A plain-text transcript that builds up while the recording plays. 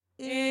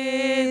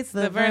It's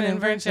the Vernon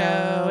Vern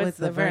Show. It's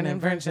the Vernon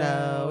Vern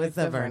Show. It's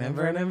the Vernon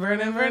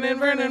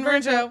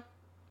Vern Show.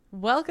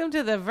 Welcome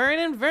to the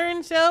Vernon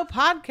Vern Show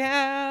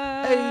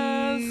podcast.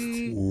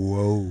 Hey.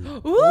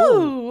 Whoa.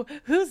 Ooh,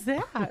 who's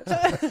that?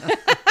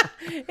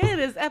 It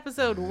is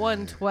episode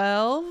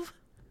 112.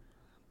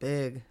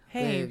 Big.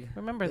 Hey, big,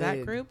 remember big.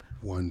 that group?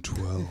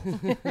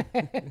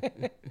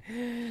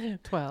 112.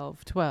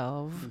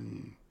 12.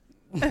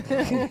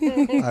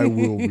 I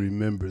will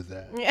remember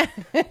that. Yeah.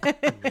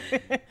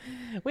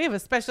 We have a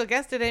special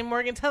guest today.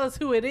 Morgan, tell us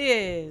who it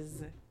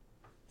is.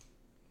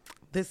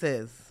 This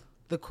is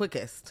the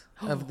quickest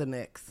of the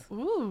Knicks.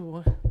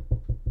 Ooh.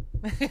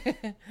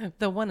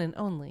 The one and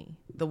only.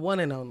 The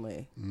one and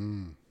only.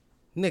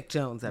 Nick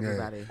Jones,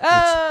 everybody.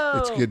 Oh!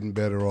 It's getting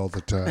better all the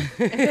time.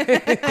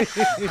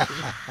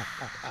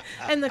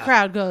 And the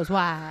crowd goes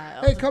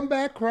wild. Hey, come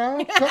back,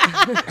 crowd.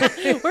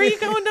 Where are you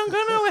going? Don't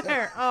go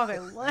nowhere. Oh, they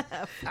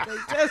left. They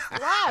just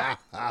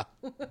left.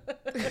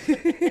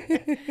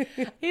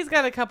 He's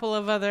got a couple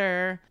of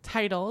other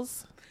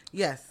titles.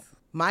 Yes.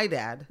 My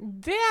dad.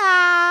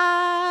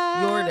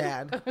 Dad. Your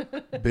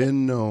dad.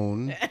 Been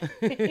known.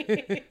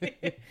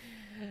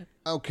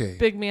 Okay.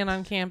 Big man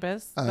on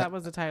campus. That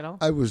was the title.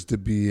 I was the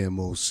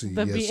BMOC.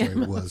 The Yes, I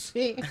was.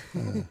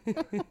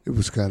 BMOC. It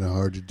was kind of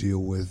hard to deal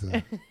with.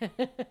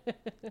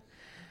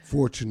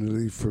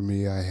 Fortunately for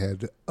me, I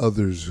had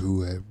others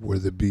who were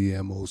the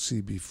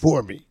BMOC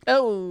before me.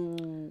 Oh.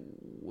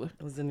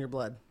 It was in your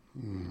blood.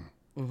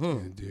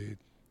 Indeed.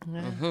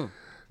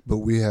 But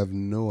we have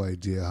no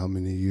idea how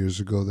many years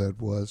ago that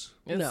was.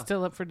 It's No.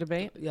 still up for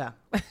debate. Yeah.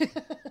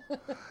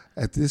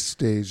 At this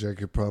stage, I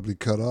could probably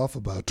cut off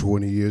about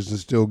 20 years and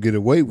still get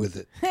away with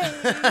it.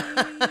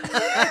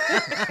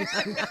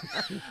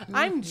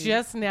 I'm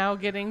just now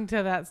getting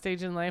to that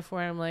stage in life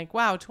where I'm like,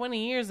 wow,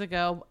 20 years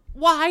ago,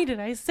 why did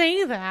I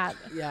say that?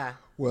 Yeah.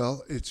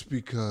 Well, it's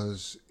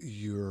because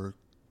you're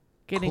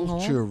Getting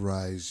old?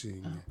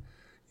 culturizing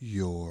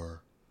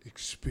your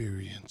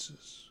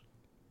experiences.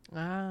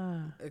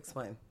 Ah.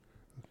 Explain.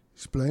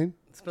 Explain?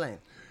 Explain.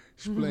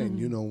 Explain.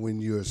 You know, when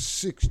you're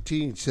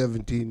 16,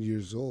 17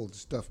 years old,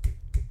 stuff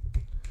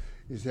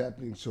is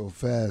happening so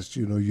fast,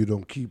 you know, you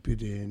don't keep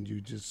it in.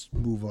 You just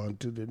move on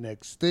to the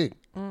next thing.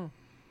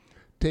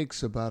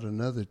 Takes about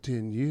another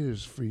 10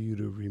 years for you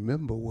to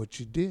remember what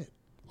you did.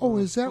 Oh,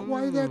 is that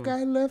why that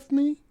guy left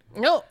me?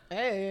 No.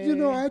 Hey. You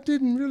know, I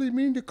didn't really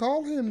mean to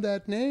call him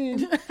that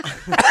name.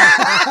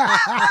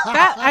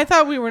 I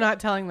thought we were not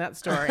telling that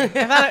story. I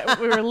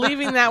thought we were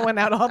leaving that one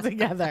out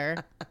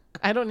altogether.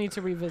 I don't need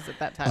to revisit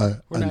that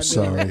time. I'm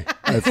sorry.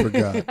 I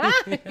forgot.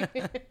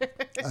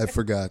 I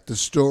forgot. The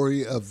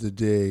story of the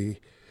day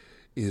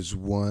is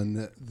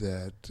one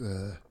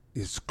that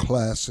is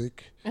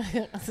classic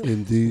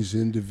in these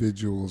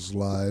individuals'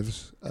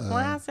 lives.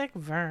 Classic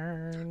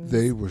Vern.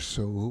 They were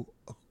so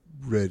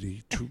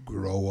ready to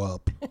grow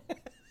up.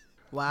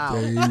 Wow.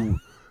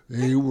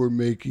 They were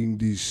making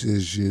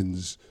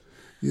decisions,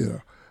 you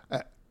know.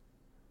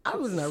 I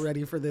was not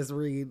ready for this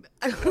read.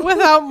 Where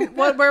are we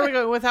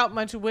going? Without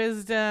much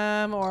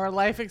wisdom or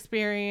life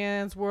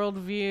experience,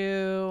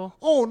 worldview.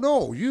 Oh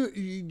no,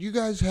 you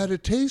guys had a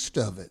taste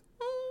of it.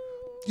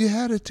 You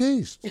had a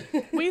taste.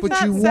 We But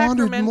thought you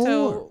wanted Sacramento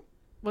more.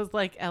 was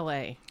like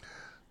LA.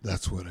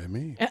 That's what I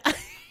mean. A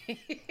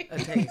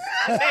taste.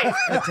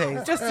 A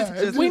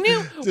taste. We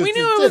knew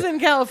it was in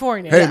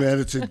California. Hey man,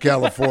 it's in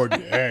California.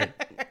 Hey.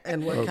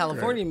 And what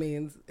California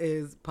means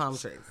is palm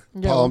trees.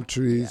 Palm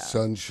trees,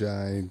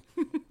 sunshine.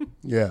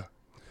 Yeah.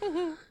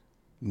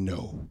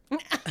 No.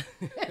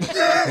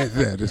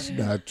 That is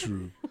not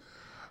true.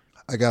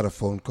 I got a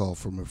phone call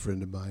from a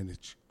friend of mine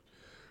that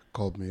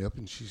called me up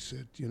and she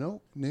said, you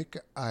know, Nick,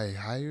 I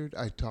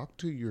talked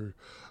to your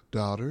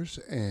daughters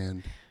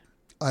and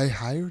I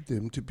hired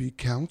them to be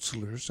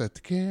counselors at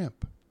the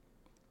camp.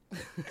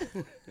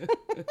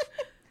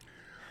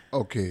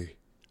 Okay,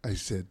 I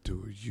said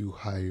to her, you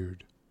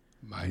hired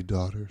my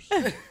daughters?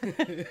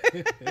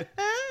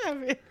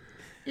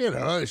 You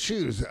know,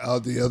 she was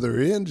out the other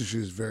end. She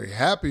was very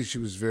happy. She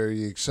was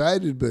very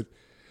excited, but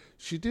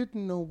she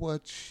didn't know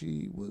what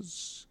she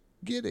was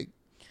getting.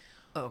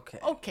 Okay.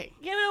 Okay,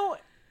 you know,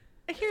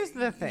 here's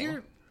the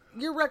thing.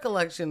 Your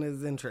recollection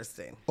is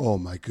interesting. Oh,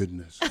 my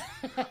goodness.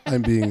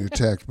 I'm being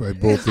attacked by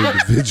both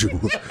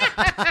individuals.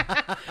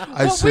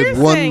 I said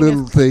we're one saying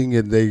little thing,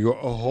 and they go,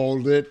 oh,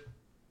 hold it.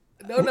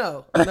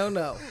 No.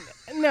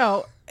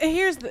 No,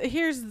 here's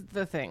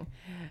the thing.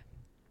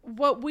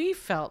 What we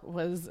felt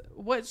was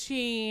what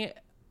she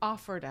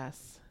offered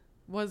us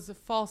was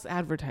false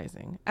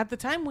advertising. At the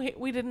time,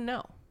 we didn't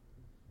know.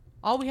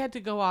 All we had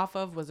to go off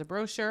of was a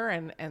brochure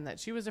and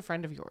that she was a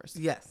friend of yours.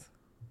 Yes.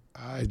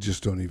 I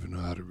just don't even know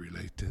how to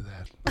relate to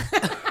that.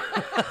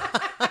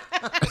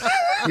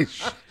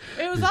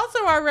 It was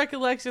also our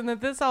recollection that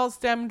this all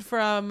stemmed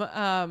from,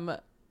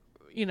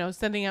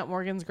 sending out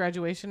Morgan's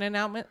graduation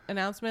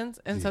announcements,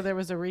 and so there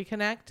was a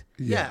reconnect.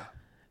 Yeah.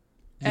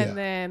 And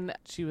then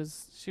she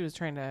was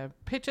trying to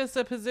pitch us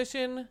a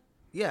position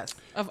Yes.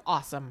 of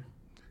awesome.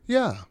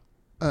 Yeah,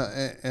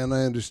 and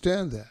I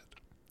understand that.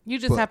 You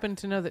just happen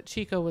to know that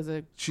Chico was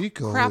a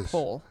Chico crap is,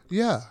 hole.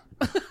 Yeah.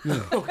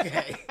 Yeah.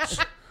 Okay.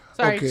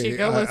 Sorry, Okay,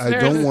 Chico I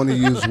listeners. don't want to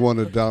use one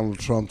of Donald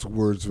Trump's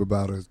words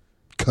about a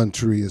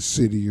country, a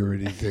city, or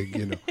anything,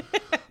 you know.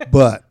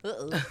 But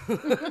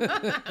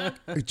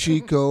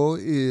Chico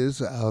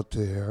is out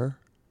there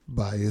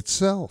by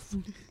itself.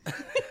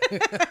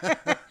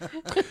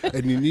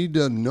 And you need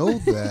to know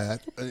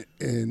that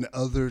in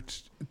order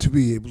to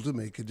be able to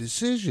make a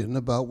decision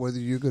about whether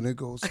you're going to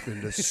go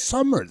spend a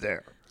summer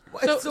there.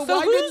 So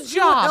why whose didn't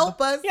you job?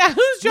 help us? Yeah,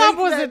 whose job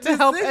make was that it to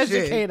help decision?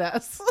 educate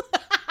us?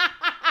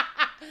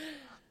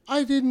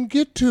 I didn't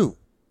get to.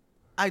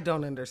 I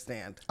don't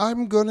understand.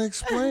 I'm going to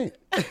explain.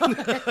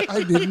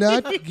 I did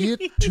not get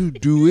to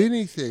do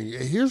anything.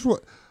 Here's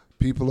what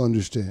people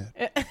understand.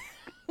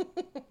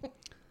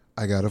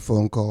 I got a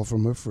phone call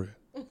from a friend.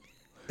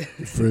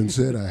 The friend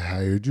said, I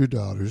hired your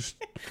daughters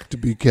to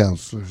be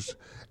counselors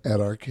at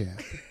our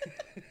camp.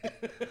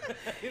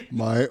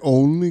 My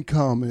only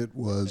comment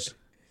was,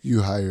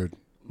 you hired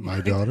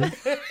my daughter?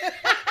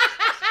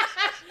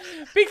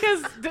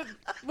 Because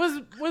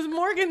was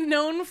Morgan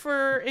known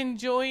for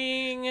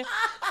enjoying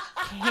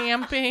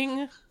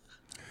camping,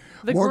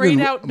 the great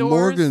outdoors,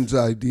 Morgan's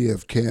idea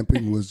of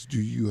camping was,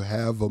 do you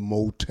have a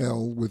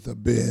motel with a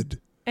bed?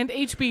 and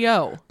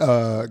HBO?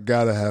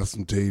 Gotta have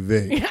some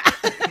TV.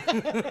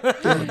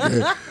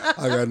 Okay.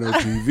 I got no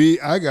TV.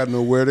 I got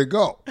nowhere to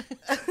go.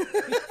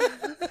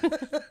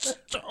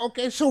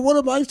 Okay, so what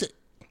am I saying?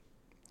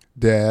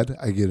 Dad,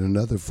 I get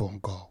another phone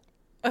call.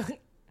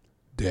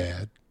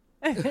 Dad,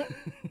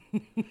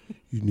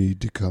 you need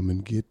to come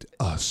and get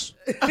us.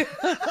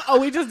 Oh,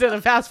 we just did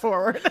a fast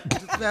forward.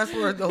 Just fast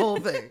forward the whole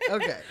thing.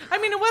 Okay. I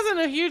mean, it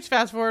wasn't a huge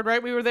fast forward,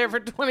 right? We were there for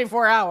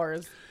 24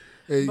 hours.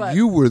 But-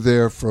 You were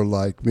there for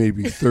like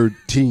maybe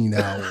 13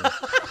 hours.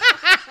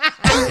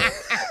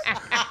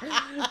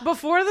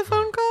 Before the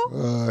phone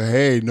call?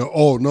 Hey, no.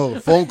 Oh, no. The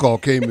phone call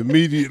came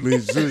immediately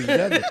as soon as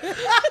that.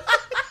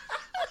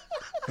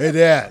 Hey,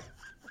 Dad.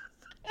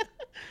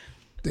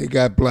 They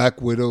got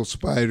black widow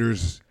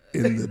spiders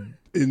in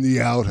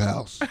the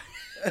outhouse.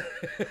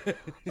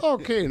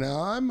 Okay,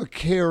 now I'm a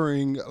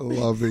caring,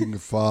 loving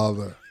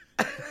father.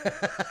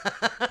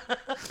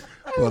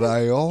 But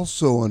I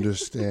also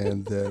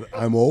understand that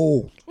I'm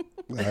old.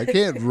 I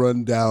can't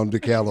run down to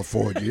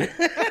California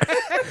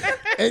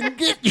and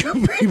get you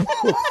people.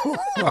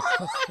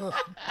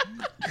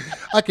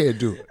 I can't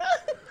do it.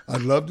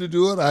 I'd love to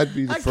do it. I'd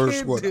be the first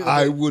can't one. do it.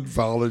 I would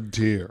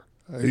volunteer.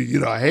 You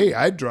know, hey,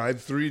 I'd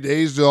drive 3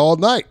 days all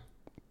night.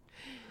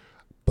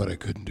 But I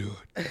couldn't do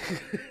it.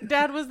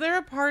 Dad, was there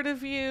a part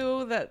of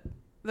you that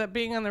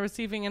being on the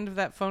receiving end of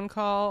that phone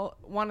call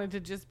wanted to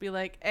just be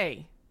like,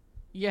 hey,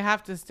 you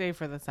have to stay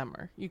for the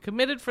summer. You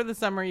committed for the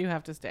summer, you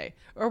have to stay.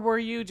 Or were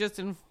you just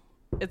in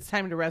it's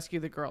time to rescue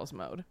the girls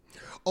mode?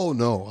 Oh,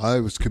 no. I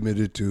was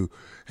committed to,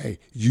 hey,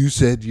 you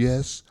said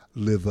yes,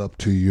 live up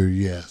to your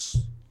yes.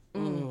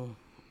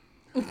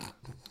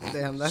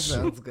 Damn, that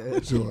sounds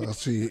good. So I'll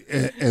see.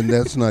 And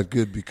that's not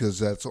good because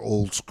that's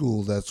old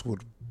school. That's what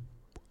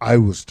I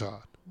was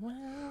taught.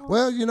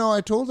 Well, you know,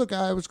 I told the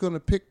guy I was going to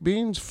pick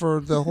beans for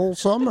the whole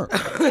summer.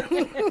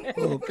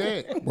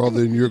 Okay. Well,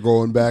 then you're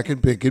going back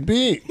and picking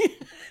beans.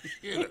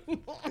 You know.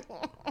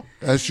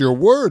 That's your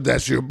word.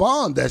 That's your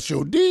bond. That's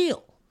your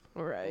deal.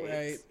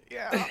 Right.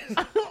 Yeah.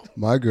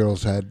 My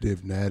girls had a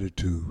different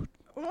attitude.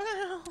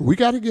 Well, We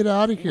got to get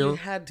out of We here.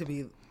 had to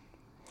be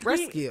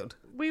rescued.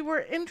 we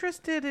were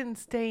interested in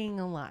staying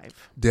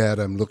alive. Dad,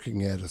 I'm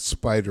looking at a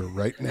spider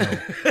right now.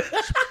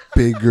 It's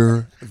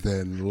bigger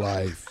than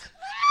life.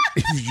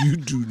 If you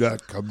do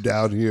not come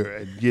down here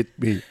and get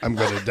me, I'm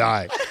going to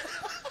die.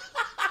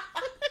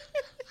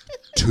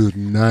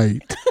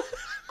 Tonight.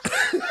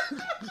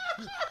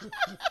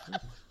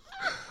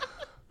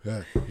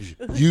 Yeah,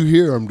 you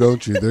hear them,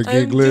 don't you? They're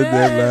giggling,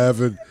 they're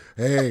laughing.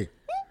 Hey.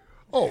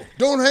 Oh,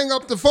 don't hang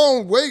up the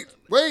phone. Wait.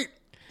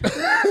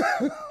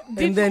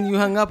 And then you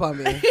hung up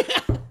on me.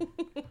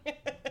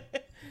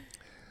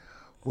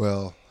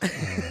 Well,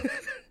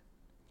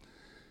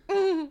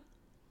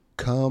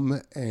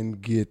 come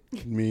and get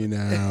me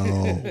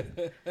now.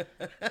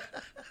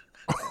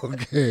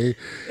 Okay.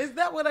 Is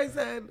that what I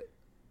said?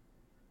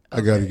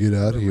 I got to get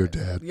out of here,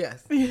 Dad.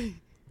 Yes.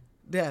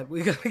 Dad,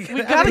 we gotta get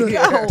We out gotta of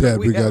here. go. Dad,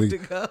 we got have to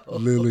go.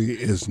 Lily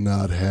is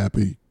not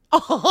happy.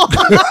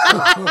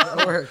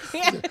 That works.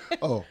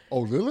 Oh,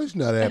 Lily's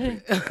not happy.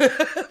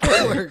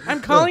 That works.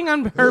 I'm calling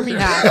on her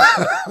behalf.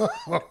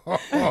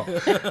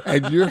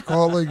 And you're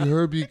calling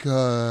her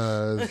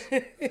because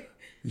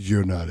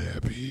you're not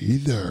happy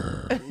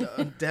either.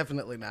 No,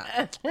 definitely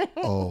not.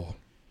 Oh,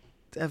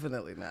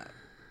 Definitely not.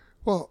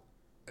 well.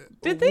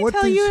 Did they what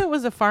tell these- you it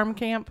was a farm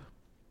camp?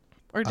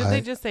 Or did I-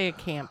 they just say a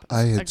camp?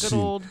 I had a good seen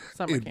old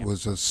summer it camp.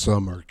 was a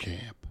summer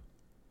camp.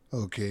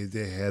 Okay,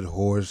 they had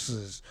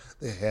horses.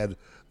 They had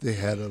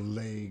a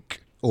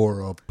lake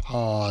or a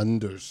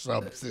pond or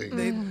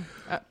something.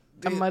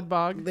 A mud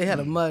bog. They had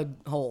a mud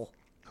hole.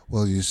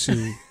 Well, you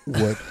see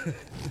what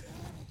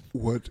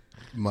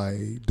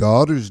my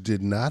daughters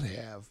did not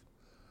have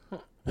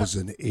was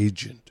an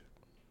agent.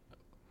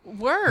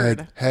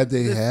 Word. Had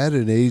they had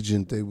an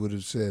agent, they would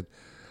have said,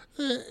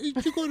 you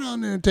go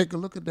down there and take a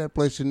look at that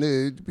place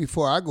and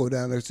before I go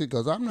down there, see,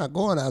 because I'm not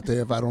going out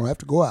there if I don't have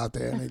to go out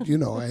there. And,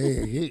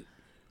 hey.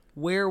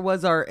 Where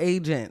was our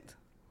agent?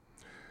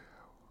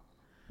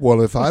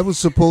 Well, if I was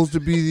supposed to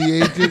be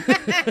the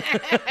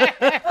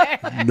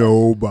agent,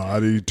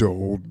 nobody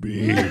told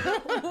me.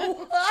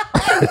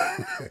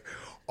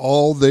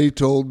 All they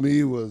told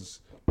me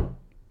was,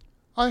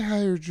 I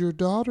hired your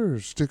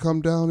daughters to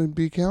come down and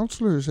be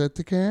counselors at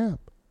the camp.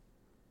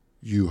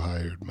 You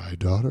hired my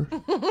daughter?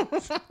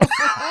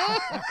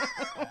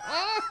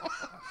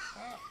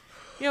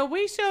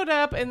 We showed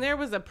up and there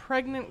was a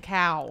pregnant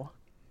cow.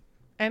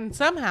 And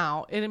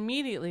somehow it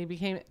immediately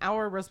became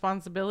our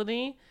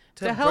responsibility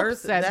to help birth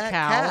said that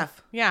cow.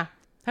 calf. Yeah.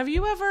 Have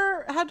you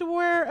ever had to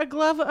wear a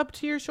glove up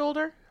to your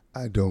shoulder?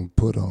 I don't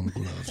put on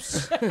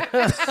gloves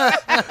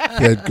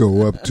that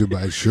go up to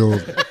my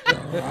shoulder.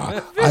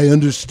 I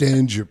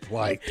understand your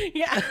plight.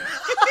 Yeah.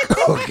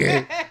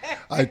 Okay.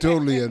 I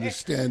totally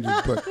understand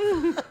it, but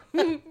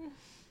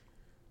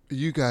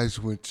you guys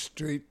went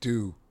straight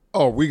to,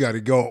 we got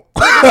to go.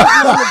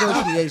 No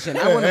negotiation.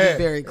 I want to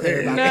be very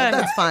clear about that.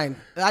 None. That's fine.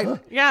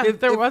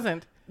 There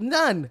wasn't.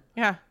 None.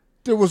 Yeah.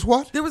 There was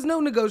what? There was no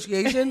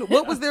negotiation.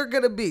 What was there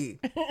going to be?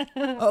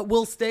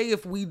 We'll stay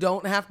if we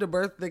don't have to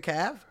birth the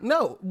calf?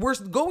 No, we're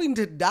going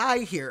to die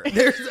here.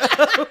 There's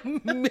a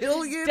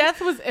million. Death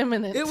was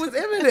imminent. It was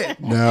imminent.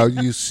 Now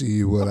you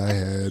see what I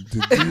had to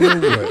deal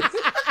with.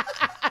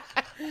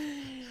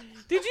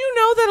 Did you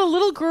know that a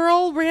little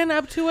girl ran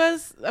up to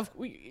us?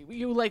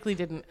 You likely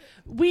didn't.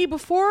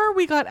 Before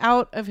we got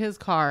out of his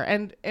car,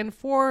 and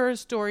for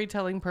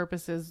storytelling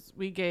purposes,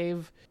 we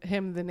gave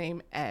him the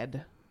name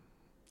Ed.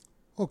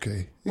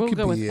 Okay. We'll could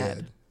go be with Ed.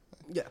 Ed.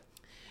 Yeah.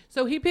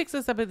 So he picks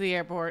us up at the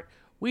airport.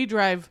 We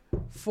drive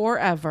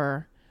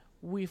forever.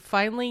 We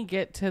finally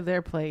get to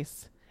their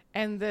place,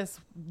 and this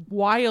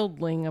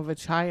wildling of a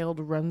child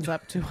runs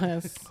up to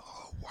us.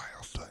 Oh,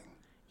 wild thing.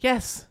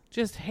 Yes,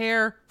 just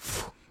hair,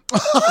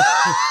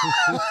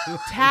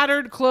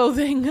 tattered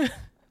clothing,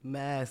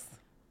 Mess.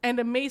 and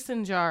a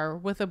mason jar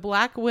with a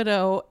black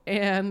widow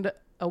and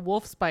a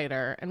wolf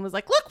spider, and was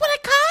like, "Look what I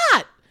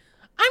caught!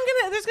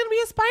 There's gonna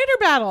be a spider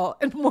battle."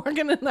 And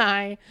Morgan and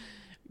I,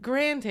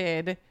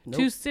 granted,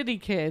 two city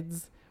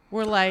kids,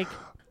 were like,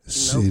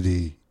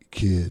 City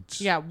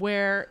kids. "Yeah,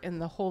 where in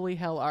the holy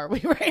hell are we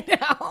right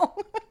now?"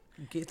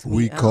 Get me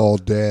We out. call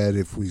Dad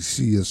if we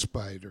see a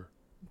spider.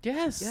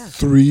 Yes.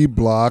 3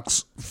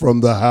 blocks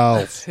from the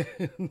house.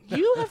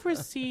 You have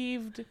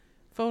received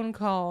phone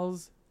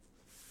calls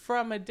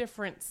from a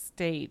different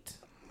state.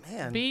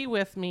 Man. Be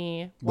with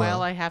me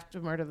while I have to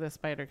murder this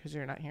spider because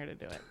you're not here to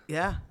do it.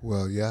 Yeah.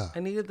 Well, yeah.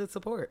 I needed the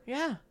support.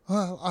 Yeah.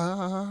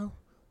 Well,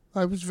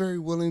 I was very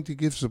willing to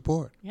give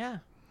support. Yeah.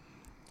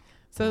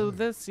 So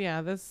this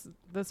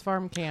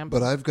farm camp.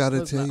 But I've got to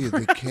was tell not you, for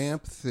the us.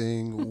 camp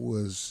thing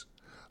was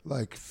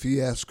like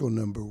fiasco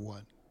number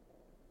 1.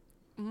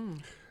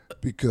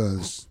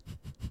 Because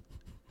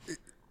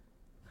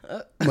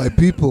my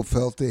people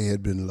felt they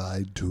had been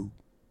lied to.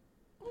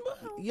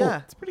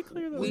 Yeah. It's pretty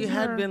clear that We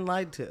had been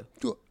lied to.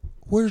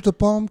 Where's the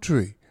palm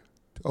tree?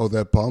 Oh,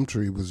 that palm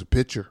tree was a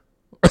picture.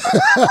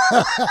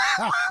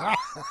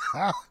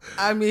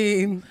 I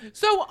mean,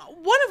 So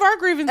one of our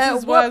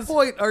grievances at what was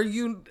point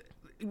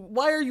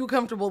why are you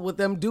comfortable with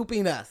them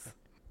duping us?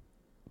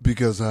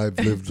 Because I've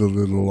lived a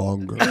little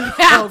longer.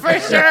 yeah, for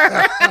sure.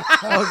 Okay.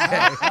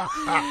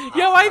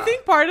 I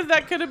think part of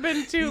that could have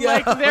been too. Yo.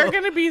 Like they're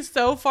going to be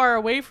so far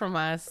away from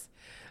us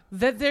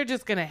that they're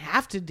just going to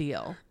have to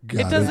deal. Got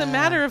It it. doesn't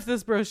matter if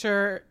this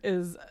brochure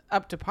is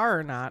up to par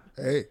or not.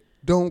 Hey,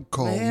 don't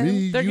call Man,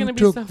 me. they're You gonna be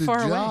took so the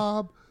far away.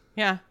 job.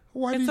 Yeah.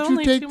 Why It's did you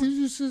only take two- this?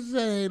 You should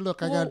say, hey,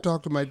 look, I got Well- to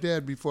talk to my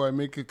dad before I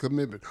make a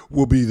commitment.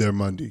 We'll be there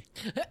Monday.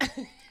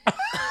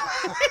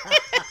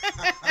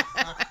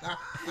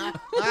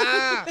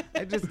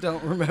 I just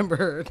don't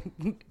remember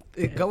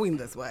it going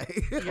this way.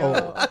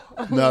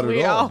 Not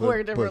We at all. all but-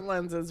 wear different but-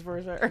 lenses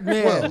for sure.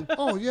 Man.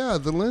 Oh, yeah,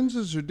 the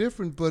lenses are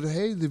different, but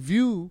hey, the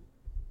view,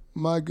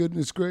 my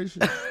goodness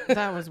gracious.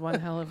 That was one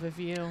hell of a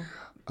view.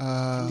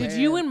 Uh, Did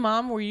you and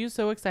Mom, were you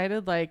so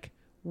excited? Like,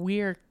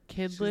 we're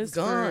kidless She's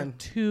gone. for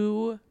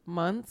 2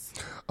 months?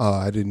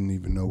 I didn't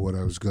even know what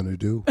I was going to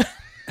do.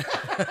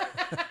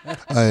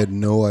 I had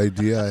no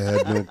idea. I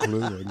had no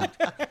clue. I mean,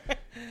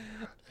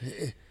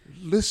 hey,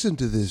 listen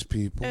to this,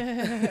 people.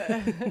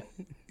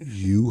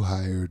 You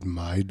hired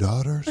my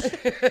daughters?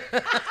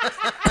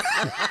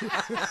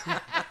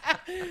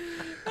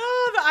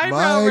 Oh, the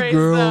eyebrow raise,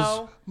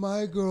 though.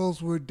 My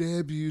girls were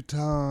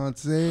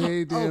debutantes.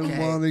 They didn't Okay.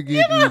 want to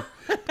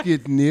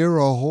get near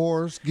a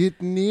horse,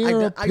 get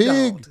near a I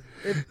pig.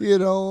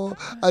 don't.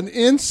 An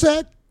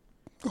insect.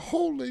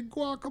 Holy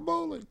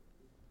guacamole!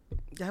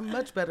 I'm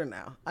much better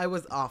now. I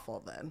was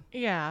awful then.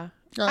 Yeah.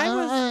 I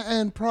was.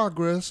 And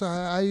progress.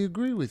 I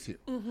agree with you.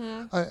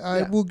 I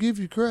Yeah. will give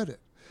you credit.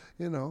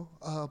 But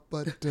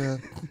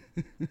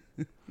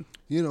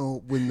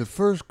when the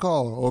first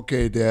call,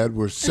 okay, Dad,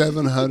 we're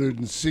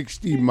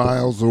 760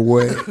 miles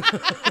away.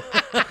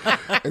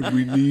 And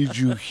we need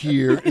you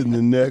here in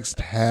the next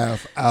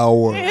half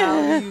hour.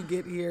 How do you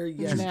get here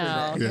yesterday?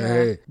 No. Yeah,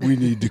 hey, we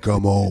need to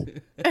come home.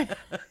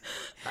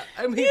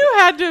 I mean, You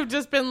had to have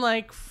just been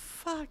like,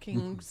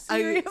 fucking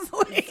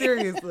seriously.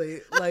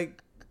 seriously,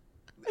 like,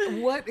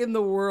 what in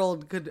the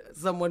world could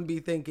someone be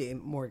thinking,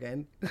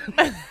 Morgan?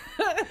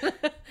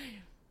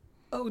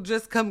 Oh,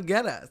 just come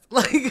get us.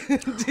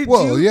 Like,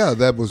 Well, yeah,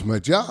 that was my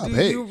job. do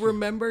Hey, you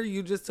remember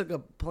you just took a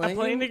plane? A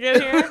plane to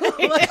get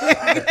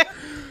here?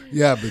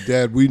 yeah, but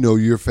Dad, we know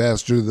you're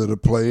faster than a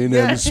plane and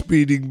Yeah. a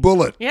speeding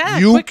bullet. Yeah,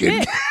 you quick can.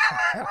 Nick.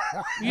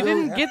 You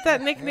didn't get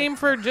that nickname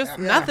for just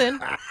nothing.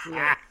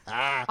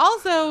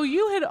 Also,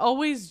 you had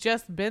always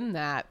just been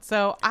that.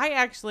 So I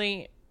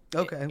actually,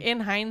 Okay. in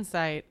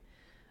hindsight,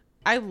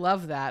 I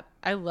love that.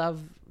 I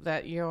love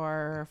that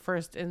your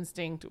first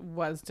instinct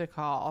was to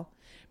call.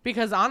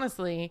 Because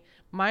honestly,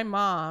 my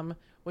mom,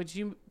 which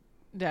you,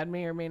 Dad,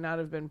 may or may not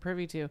have been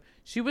privy to,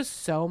 she was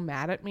so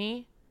mad at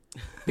me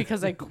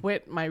because I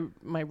quit my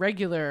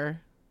regular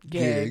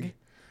gig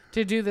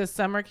to do this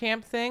summer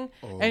camp thing.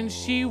 And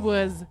she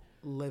was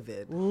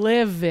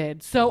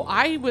livid. So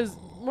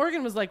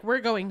Morgan was like, we're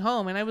going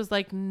home. And I was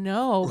like,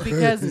 no,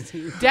 because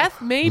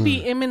death may be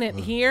imminent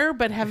here,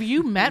 but have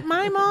you met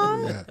my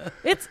mom? Yeah.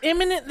 It's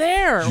imminent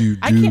there. You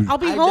I'll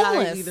be I die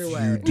homeless. either You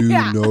way. do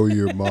Yeah. know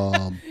your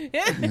mom.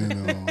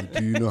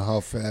 Do you know how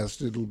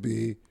fast it'll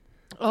be?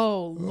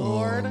 Oh,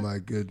 Lord. Oh, my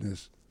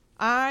goodness.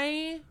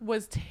 I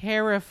was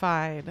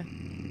terrified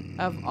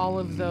of all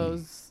of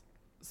those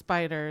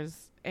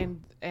spiders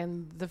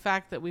and the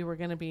fact that we were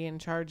going to be in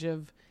charge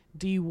of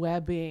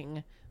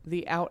de-webbing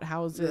the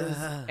outhouses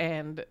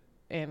and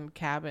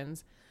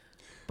cabins.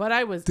 But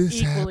I was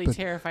equally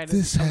terrified of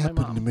This my happened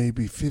mom.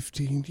 maybe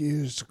 15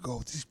 years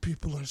ago. These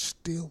people are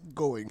still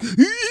going.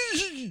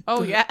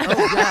 Oh, yeah.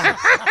 Oh, yeah.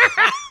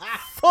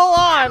 Full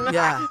on.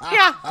 Yeah.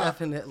 Yeah.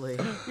 Definitely.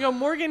 You know,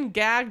 Morgan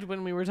gagged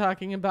when we were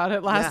talking about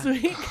it last Yeah.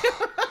 week.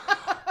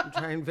 I'm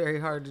trying very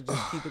hard to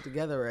just keep it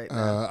together right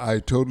now. I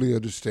totally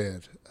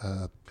understand.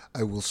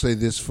 I will say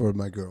this for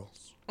my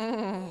girls.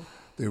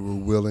 They were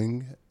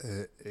willing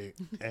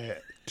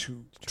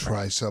to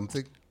try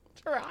something.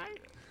 Try.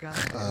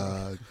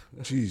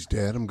 Geez,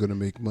 Dad, I'm going to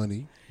make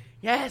money.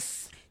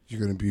 Yes. You're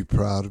going to be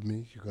proud of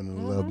me. You're going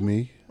to love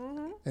me.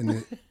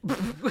 And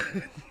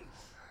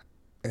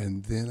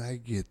and then I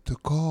get the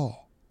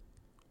call.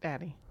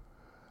 Daddy.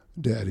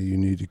 Daddy, you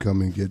need to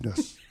come and get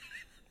us.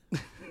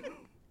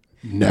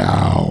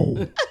 Now.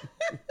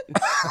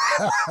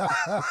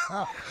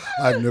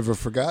 I've never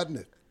forgotten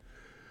it.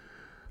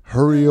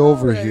 Hurry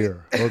over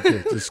here.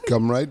 Okay, just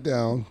come right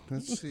down.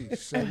 Let's see,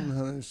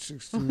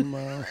 716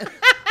 miles.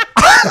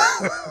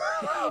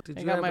 Did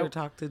I you got ever my-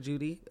 talk to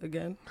Judy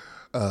again?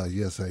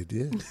 Yes, I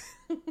did.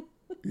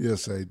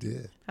 Yes, I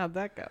did. How'd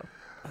that go?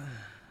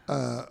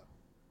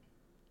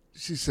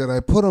 She said, I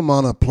put him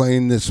on a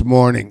plane this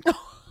morning.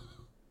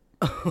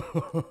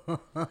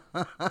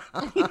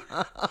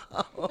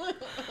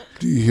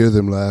 Do you hear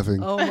them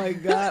laughing? Oh my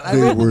God.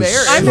 They I'm were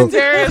embarrassed. I'm so-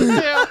 embarrassed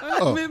too.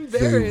 I'm They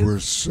embarrassed. were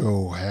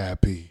so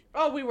happy.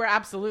 Oh, we were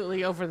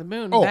absolutely over the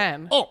moon Oh,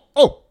 then.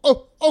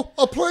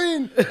 a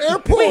plane,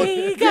 airport.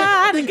 We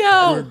gotta We're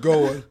go.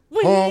 going.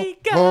 We Huh,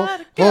 gotta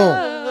huh,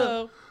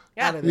 go.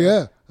 Yeah. Out of there.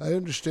 Yeah, I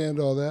understand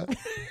all that.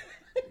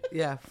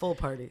 Yeah, full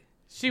party.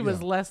 She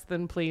was less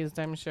than pleased,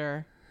 I'm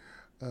sure.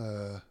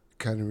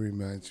 Kind of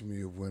reminds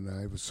me of when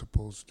I was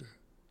supposed to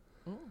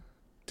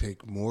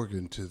take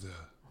Morgan to the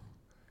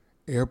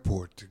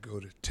airport to go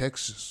to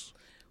Texas.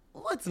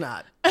 Let's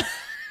not.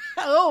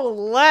 Oh,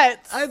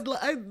 let's.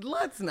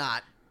 Let's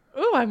not.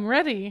 Ooh, I'm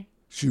ready.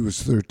 She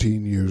was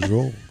 13 years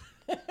old.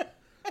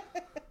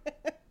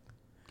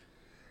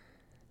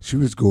 She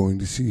was going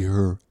to see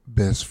her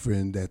best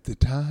friend at the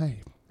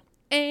time.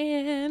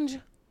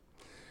 And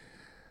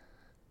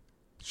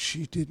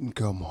She didn't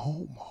come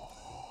home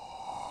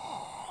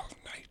all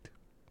night.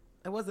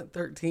 I wasn't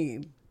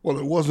 13. Well,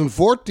 it wasn't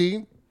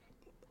 14.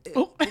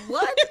 What?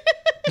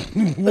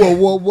 Well,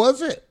 what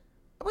was it?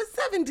 I was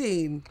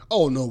 17.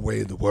 Oh, no way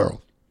in the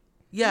world.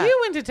 Yeah, you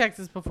went to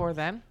Texas before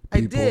then.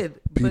 I People- did.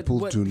 people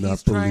but what do not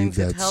he's trying believe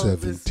to that's tell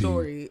 17. This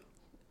story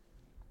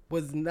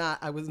was not.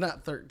 I was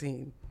not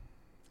 13.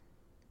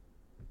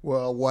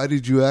 Well, why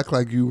did you act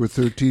like you were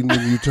 13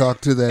 when you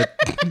talked to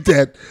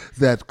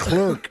that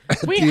clerk at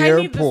the I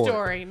airport? need the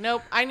story.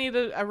 Nope. I need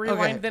a rewind.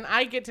 Okay. Then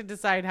I get to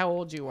decide how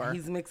old you were.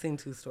 He's mixing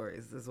two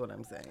stories, is what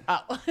I'm saying.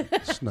 Oh.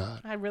 It's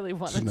not. I really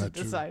wanted to not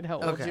true. decide how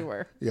old Okay. you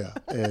were. Yeah,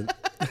 and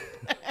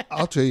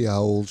I'll tell you how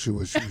old she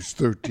was. She was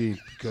 13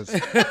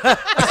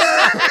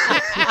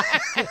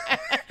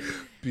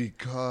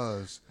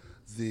 because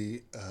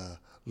the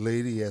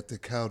lady at the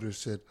counter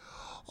said,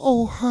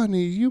 "Oh,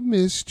 honey, you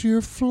missed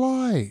your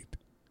flight."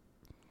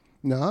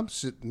 Now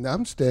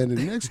I'm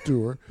standing next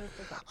to her.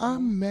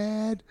 I'm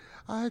mad.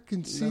 I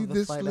can see Know the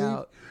this flight lady.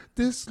 out.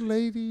 This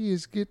lady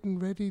is getting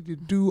ready to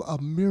do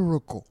a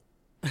miracle.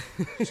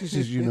 She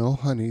says, "You know,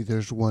 honey,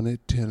 there's one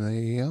at 10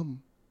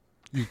 a.m.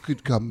 You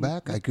could come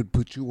back. I could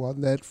put you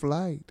on that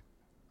flight."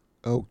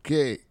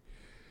 Okay.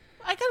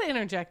 I got to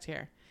interject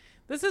here.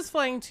 This is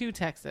flying to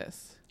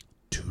Texas.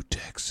 To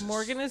Texas.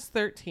 Morgan is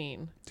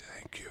 13.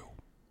 Thank you.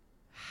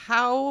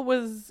 How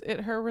was it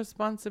her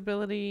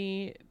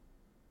responsibility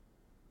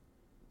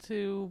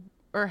to,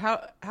 or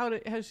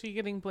how's she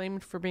getting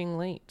blamed for being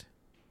late?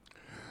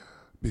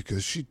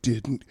 Because she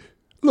didn't.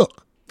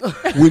 Look,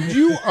 when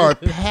you are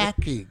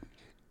packing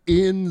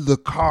in the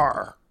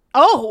car,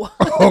 Oh,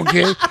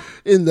 okay,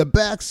 in the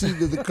back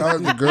seat of the car,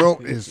 the girl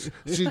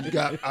she's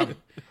got a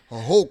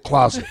whole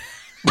closet.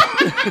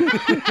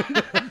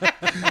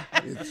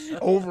 It's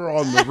over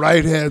on the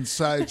right-hand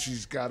side.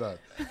 She's got a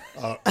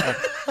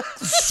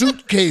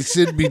suitcase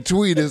in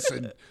between us,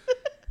 and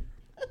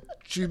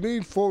she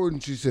leaned forward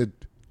and she said,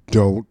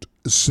 "Don't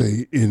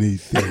say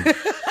anything."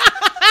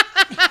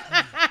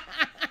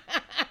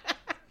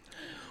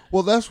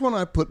 Well, that's when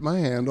I put my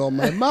hand on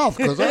my mouth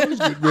because I was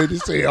getting ready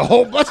to say a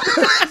whole bunch of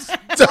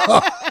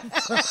stuff.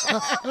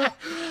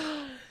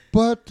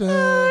 But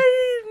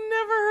I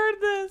never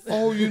heard this.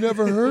 oh, you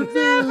never heard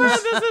this? Never.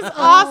 This is Oh,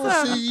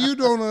 awesome. see, you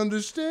don't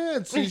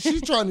understand. See,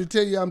 she's trying to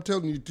tell you I'm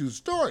telling you two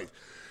stories.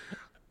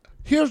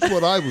 Here's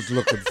what I was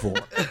looking for.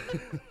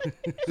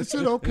 I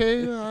said,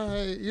 okay,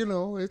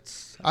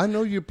 I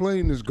know your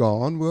plane is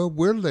gone. Well,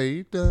 we're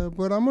late,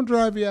 but I'm going to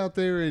drive you out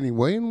there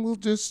anyway, and we'll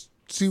just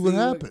see what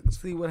happens.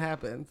 See what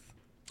happens.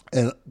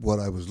 And what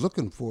I was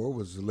looking for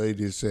was the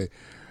lady to say,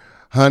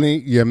 honey,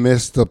 you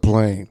missed the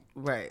plane.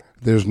 Right.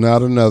 There's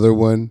not another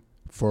one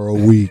for a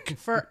week.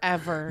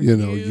 Forever. I don't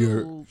know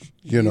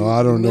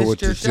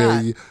what missed to your tell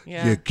shot. you.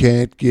 Yeah. You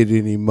can't get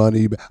any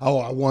money back. Oh,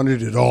 I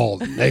wanted it all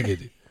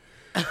negative.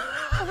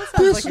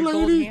 Sounds like a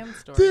gold hand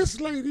story. This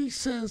lady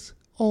says,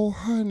 oh,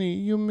 honey,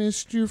 you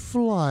missed your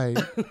flight.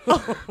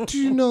 Do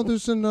you know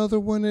there's another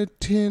one at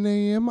 10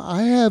 a.m.?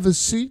 I have a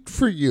seat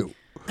for you.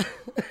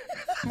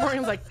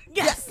 Morgan's like,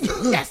 yes.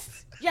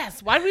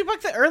 Why did we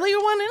book the earlier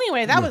one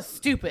anyway? That was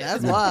stupid.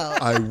 That's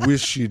wild. I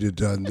wish she'd have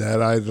done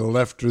that. I'd have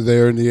left her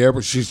there in the air,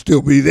 but she'd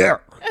still be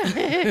there.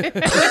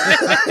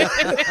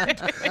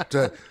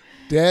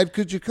 Dad,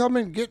 could you come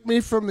and get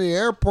me from the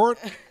airport?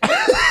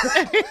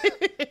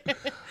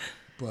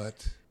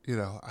 But,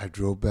 I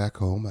drove back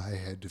home. I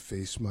had to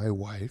face my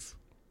wife.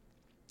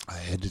 I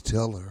had to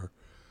tell her,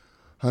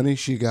 honey,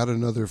 she got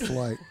another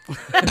flight.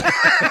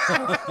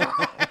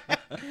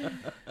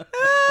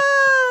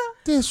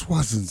 This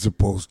wasn't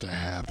supposed to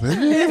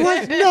happen. It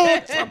was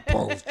not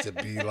supposed to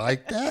be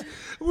like that.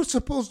 It was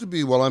supposed to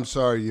be, well, I'm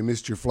sorry, you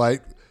missed your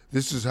flight.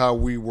 This is how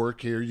we work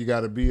here. You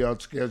got to be on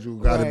schedule.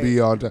 Got to be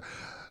on time.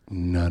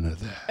 None of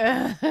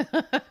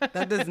that.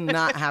 That does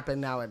not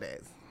happen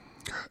nowadays.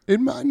 It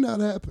might not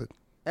happen.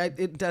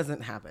 It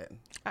doesn't happen.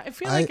 I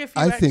feel like if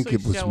you I think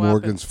actually it was show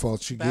Morgan's up,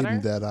 fault. She it's gave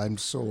him better.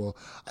 that.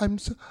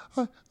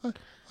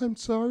 I'm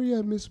sorry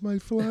I missed my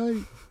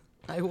flight.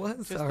 I was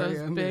Just sorry.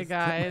 those I big missed my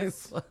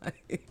eyes.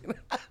 flight.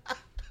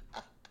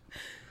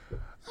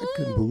 I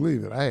couldn't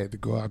believe it. I had to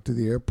go out to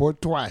the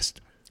airport twice.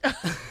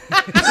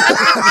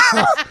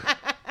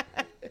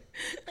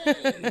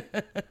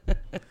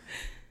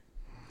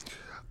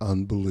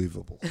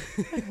 Unbelievable.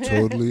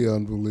 Totally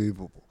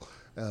unbelievable.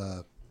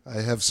 I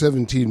have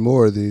 17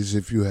 more of these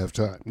if you have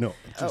time. No,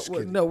 just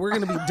kidding. No, we're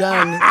going to be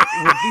done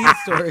with these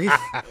stories.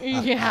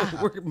 Yeah.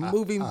 We're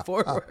moving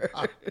forward.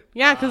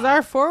 Yeah, because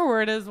our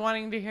forward is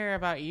wanting to hear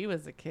about you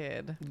as a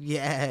kid.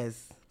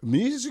 Yes.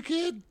 Me as a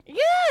kid?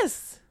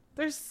 Yes.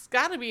 There's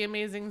got to be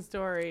amazing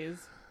stories.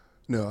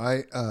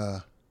 No,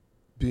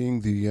 being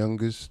the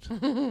youngest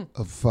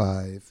of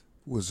 5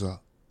 was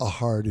a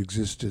hard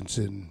existence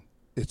in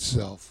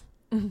itself.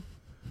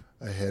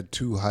 I had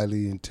 2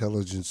 highly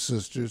intelligent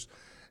sisters,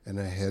 and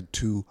I had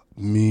 2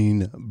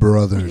 mean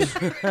brothers.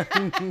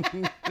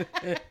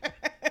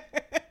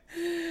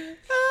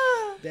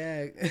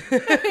 Dag.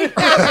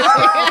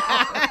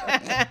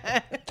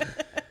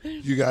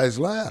 You guys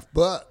laugh,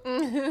 but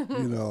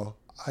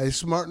I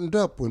smartened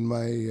up when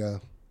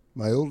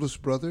my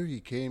oldest brother, he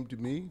came to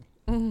me.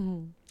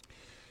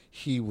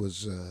 He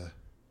was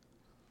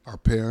our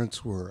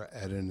parents were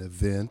at an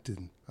event,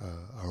 and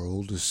our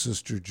oldest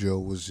sister Jo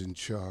was in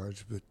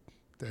charge, but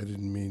that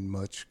didn't mean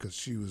much because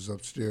she was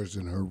upstairs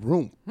in her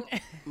room.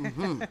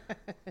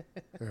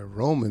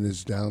 Roman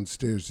is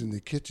downstairs in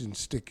the kitchen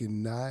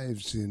sticking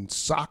knives in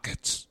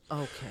sockets.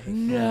 Okay.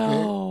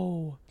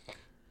 No.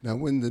 Now,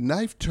 when the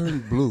knife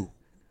turned blue,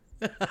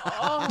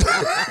 Oh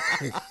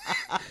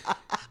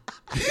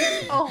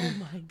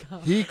my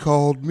God. he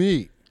called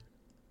me.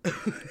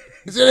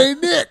 He said, hey,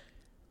 Nick,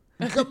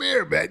 come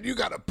here, man. You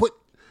got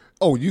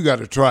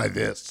to try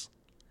this.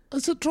 I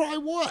said, try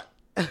what?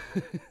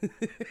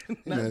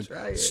 Man,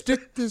 try it.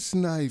 stick this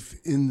knife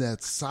in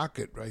that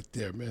socket right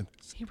there, man.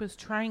 He was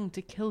trying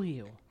to kill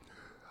you.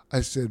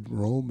 I said,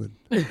 Roman,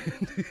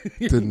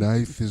 the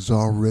knife is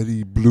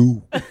already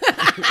blue.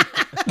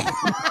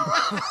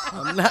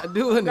 I'm not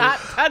doing Not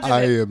it. touching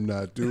I it. am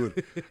not doing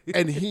it.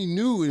 And he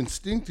knew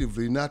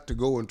instinctively not to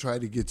go and try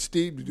to get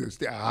Steve to do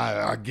it.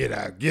 I get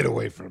out, get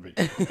away from me.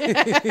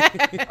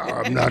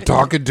 I'm not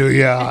talking to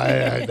you.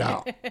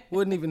 No.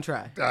 Wouldn't even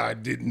try. I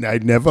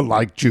never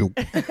liked you.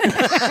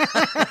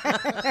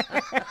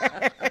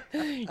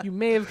 You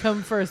may have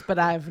come first, but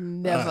I've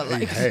never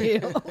liked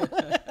you.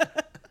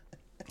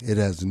 It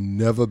has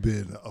never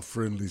been a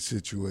friendly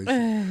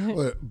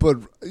situation. But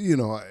you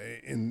know,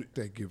 and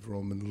I give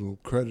Roman a little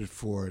credit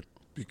for it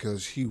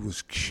because he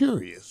was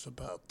curious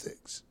about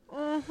things.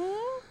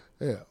 Mm-hmm.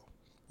 Yeah.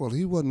 Well,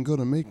 he wasn't going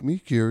to make me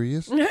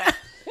curious.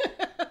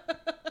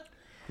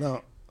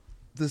 Now,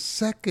 the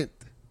second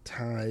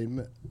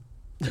time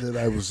that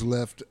I was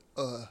left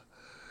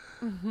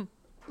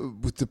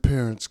with the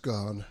parents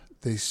gone,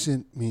 they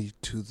sent me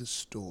to the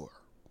store.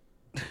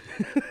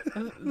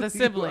 The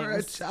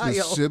siblings.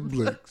 The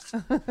siblings.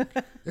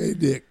 Hey,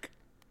 Nick,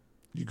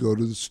 you go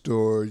to the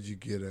store, you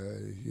get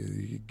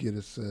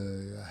us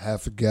a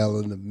half a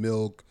gallon of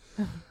milk,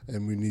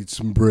 and we need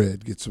some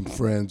bread. Get some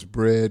friends'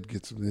 bread.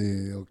 Get some.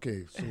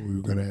 Okay, so we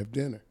were gonna have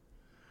dinner.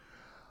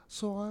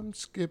 So I'm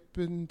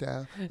skipping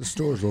down. The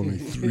store's only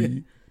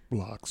 3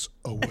 blocks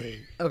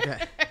away. Okay.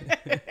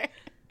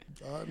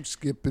 I'm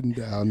skipping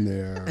down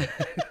there,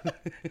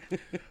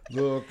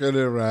 looking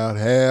around,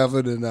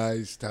 having a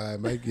nice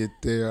time. I get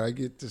there, I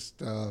get the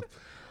stuff.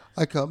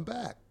 I come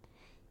back.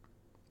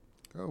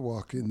 I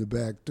walk in the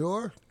back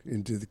door,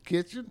 into the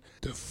kitchen.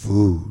 The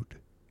food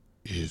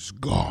is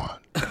gone.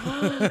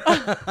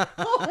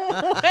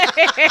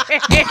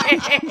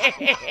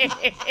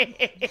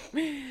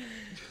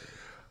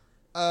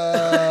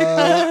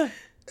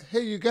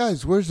 Hey, you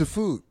guys, where's the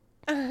food?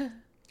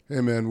 Hey,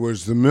 man,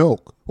 where's the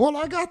milk? Well,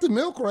 I got the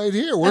milk right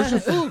here. Where's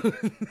the food?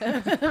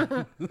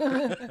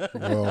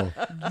 Well,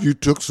 you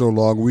took so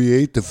long, we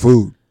ate the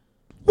food.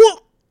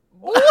 What?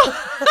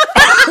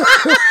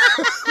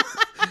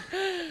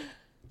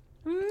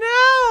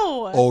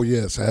 No. Oh,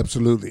 yes,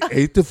 absolutely.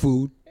 Ate the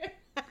food.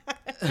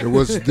 There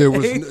was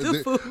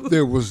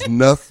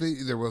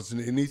nothing. There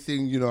wasn't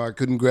anything. You know, I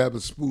couldn't grab a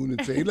spoon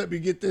and say, hey, let me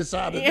get this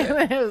out of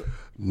there.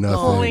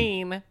 Nothing.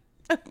 Clean.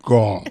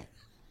 Gone.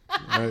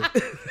 Right?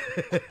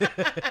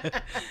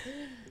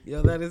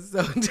 Yo, that is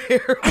so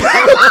terrible.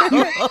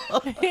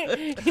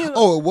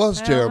 Oh, it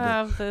was terrible.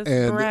 Have this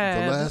And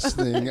bread. the last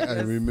thing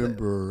I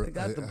remember, I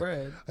got the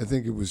bread. I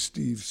think it was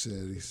Steve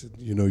said, he said,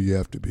 you know, you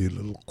have to be a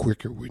little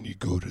quicker when you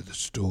go to the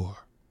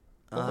store.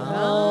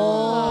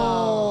 Oh.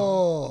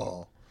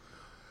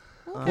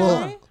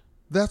 Well,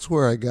 that's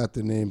where I got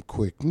the name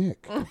Quick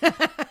Nick.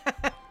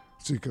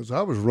 See, because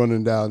I was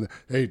running down,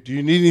 hey, do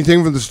you need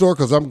anything from the store?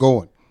 Because I'm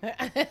going.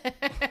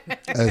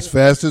 As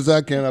fast as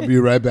I can, I'll be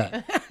right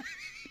back.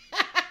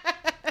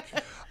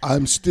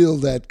 I'm still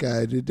that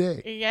guy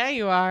today. Yeah,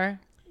 you are.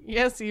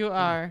 Yes, you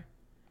are.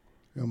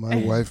 You know,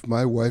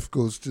 my wife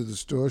goes to the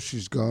store.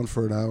 She's gone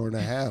for an hour and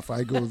a half.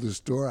 I go to the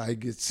store. I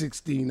get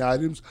 16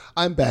 items.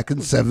 I'm back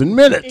in 7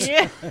 minutes.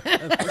 Yeah.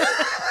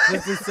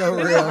 This is so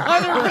real.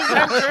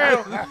 100%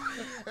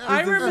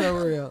 true. So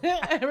real.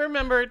 I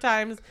remember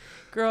times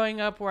growing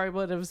up where I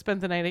would have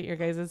spent the night at your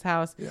guys'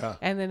 house. Yeah.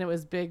 And then it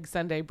was big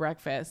Sunday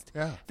breakfast.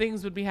 Yeah.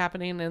 Things would be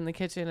happening in the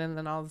kitchen, and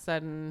then all of a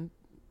sudden,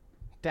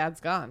 Dad's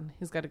gone.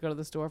 He's got to go to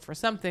the store for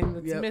something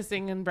that's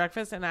missing in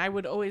breakfast. And I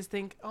would always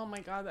think, oh my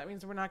God, that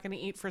means we're not going to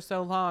eat for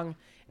so long.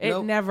 It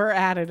Nope. never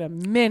added a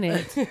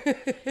minute.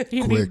 He'd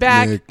be Quick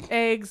back, Nick.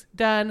 eggs,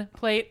 done,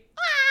 plate.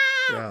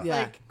 Yeah. Yeah.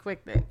 Like,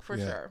 quick Nick, for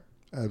Yeah. sure.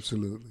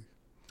 Absolutely.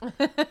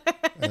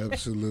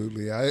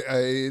 Absolutely.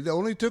 It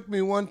only took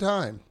me one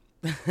time.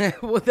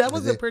 Well, that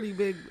was a pretty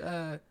big.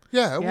 Yeah,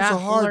 it was Yeah, a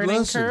hard learning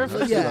lesson. curve.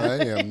 I said,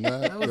 I am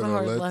not was going a to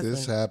hard let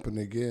this lesson. happen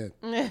again.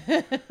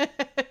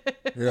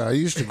 Yeah, I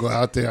used to go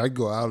out there. I'd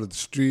go out of the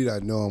street. I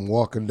know I'm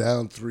walking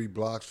down 3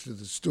 blocks to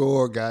the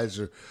store. Guys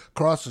are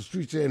across the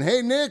street saying,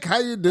 hey, Nick, how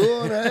you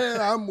doing? Hey,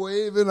 I'm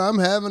waving. I'm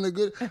having a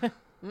good...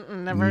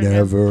 Never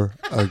again.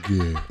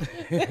 again.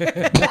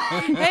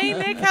 Hey,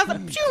 Nick, how's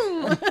it?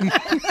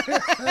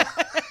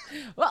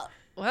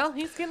 Well,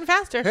 he's getting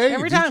faster Hey,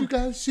 every did time. you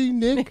guys see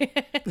Nick?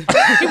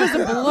 He was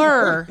a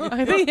blur.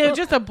 I think it was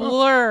just a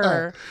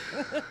blur.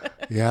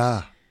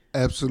 Yeah,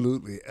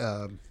 absolutely.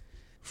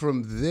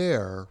 From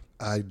there,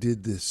 I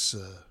did this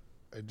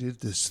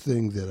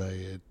thing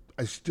that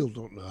I still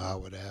don't know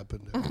how it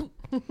happened.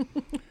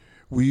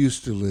 We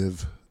used to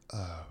live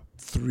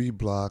 3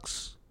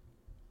 blocks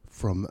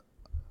from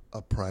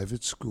a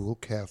private school,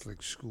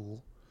 Catholic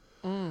school,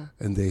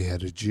 and they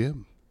had a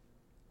gym.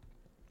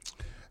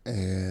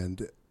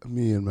 And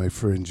me and my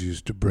friends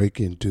used to break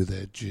into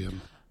that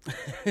gym.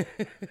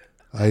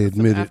 I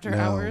admit it after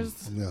now.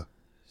 hours? Yeah.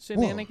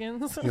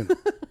 Shenanigans. You know,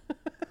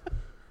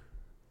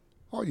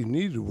 all you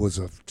needed was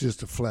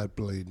just a flat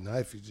blade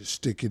knife. You just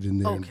stick it in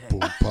there and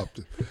boom, popped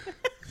it.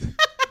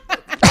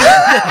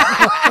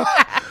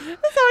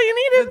 That's all you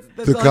needed.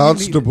 That's The all you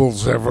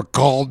constables ever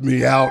called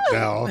me out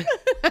now.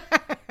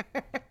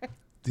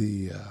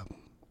 The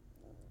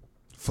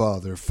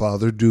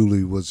Father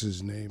Dooley was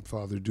his name.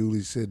 Father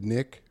Dooley said,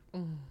 Nick,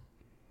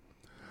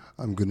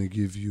 I'm going to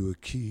give you a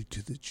key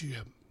to the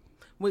gym.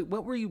 Wait,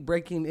 what were you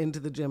breaking into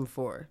the gym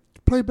for?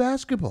 Play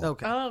basketball.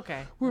 Okay. Oh,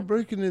 okay. We're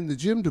breaking in the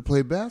gym to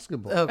play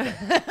basketball. Okay.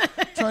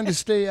 Trying to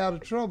stay out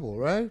of trouble,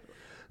 right?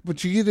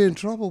 but you get in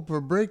trouble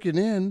for breaking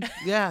in.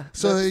 Yeah.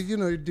 So,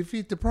 you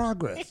defeat the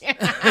progress.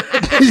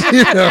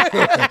 you know?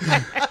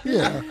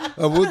 Yeah.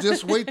 We'll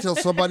just wait till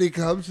somebody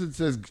comes and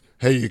says,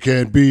 hey, you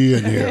can't be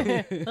in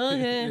here.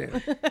 Okay.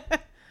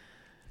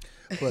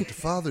 But the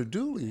Father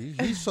Dooley,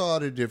 he saw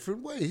it a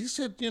different way. He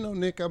said,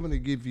 Nick, I'm going to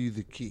give you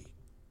the key.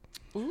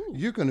 Ooh.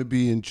 You're going to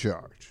be in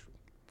charge.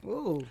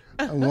 Ooh.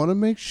 I want to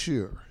make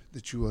sure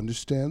that you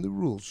understand the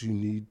rules. You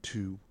need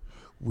to,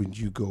 when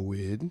you go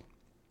in,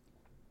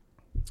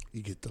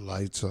 you get the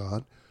lights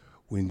on.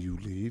 When you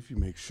leave, you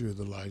make sure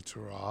the lights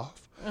are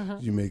off.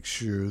 You make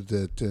sure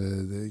that,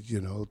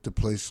 the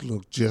place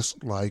looked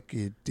just like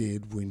it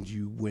did when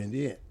you went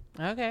in.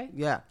 Okay.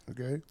 Yeah.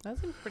 Okay? That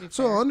seems pretty fair.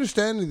 So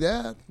understanding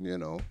that,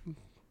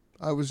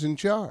 I was in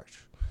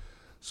charge.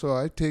 So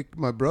I take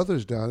my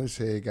brothers down and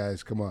say, hey,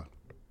 guys, come on.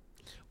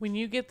 When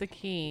you get the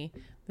key,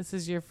 this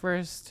is your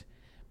first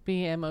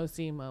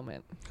BMOC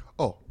moment.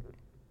 Oh,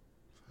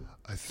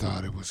 I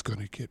thought it was going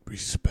to get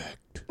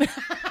respect.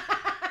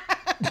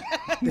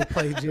 They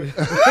played you.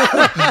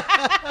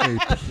 They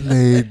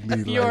played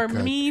me Your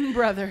like mean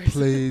brothers.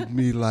 played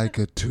me like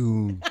a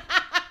tune.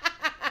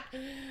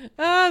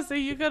 So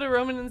you go to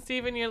Roman and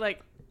Steve and you're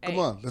like, hey. Come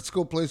on, let's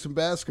go play some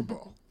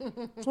basketball.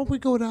 So we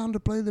go down to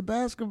play the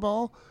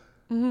basketball.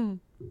 And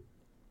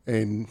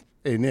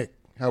hey, Nick,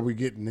 how we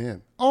getting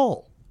in?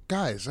 Oh,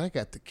 guys, I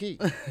got the key.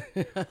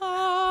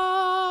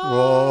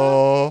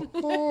 Oh.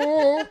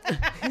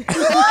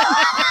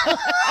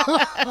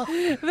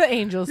 The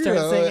angels start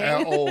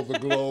singing. Oh, the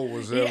glow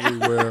was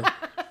everywhere.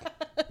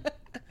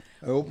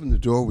 I open the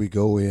door, we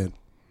go in,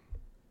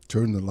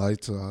 turn the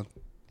lights on.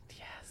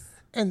 Yes.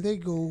 And they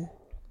go,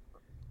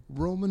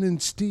 Roman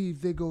and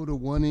Steve, they go to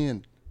one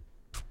end.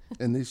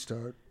 And they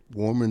start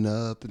warming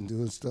up and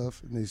doing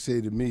stuff. And they say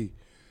to me,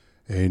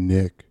 hey,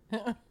 Nick,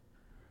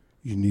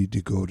 you need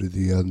to go to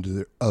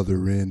the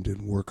other end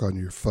and work on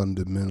your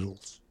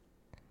fundamentals.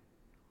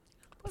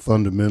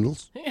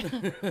 Fundamentals?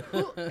 In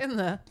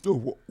the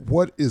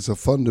What is a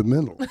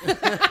fundamental?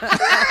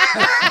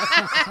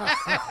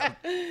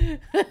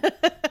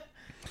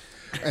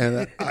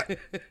 And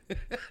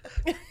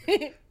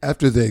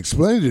after they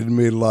explained it, it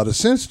made a lot of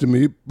sense to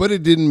me, but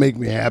it didn't make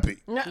me happy.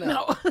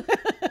 no.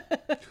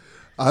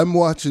 I'm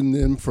watching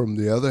them from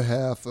the other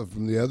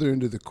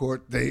end of the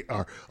court. They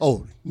are,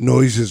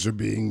 noises are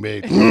being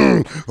made.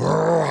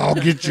 I'll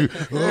get you.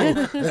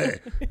 Oh, hey.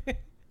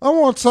 I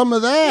want some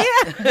of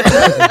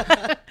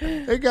that.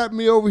 They got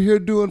me over here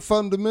doing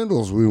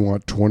fundamentals. We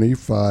want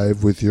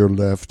 25 with your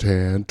left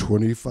hand,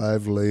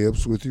 25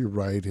 layups with your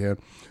right hand.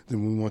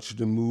 Then we want you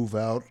to move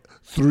out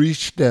 3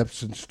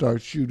 steps and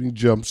start shooting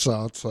jump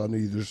shots on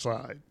either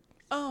side.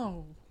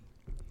 Oh.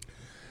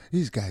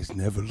 These guys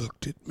never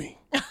looked at me.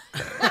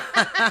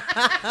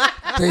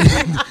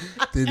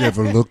 They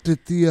never looked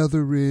at the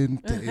other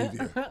end.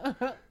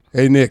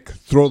 Hey, Nick,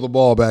 throw the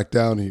ball back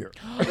down here.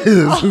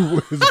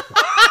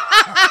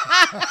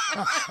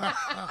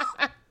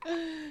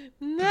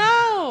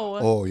 No.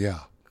 Oh,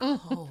 yeah.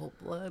 Oh,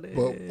 bloody.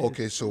 Well,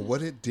 okay, so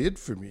what it did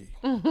for me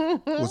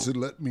was it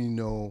let me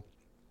know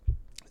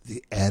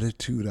the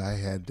attitude I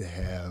had to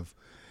have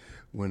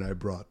when I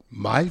brought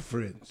my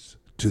friends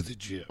to the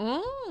gym.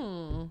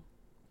 Oh,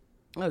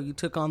 you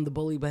took on the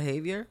bully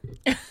behavior?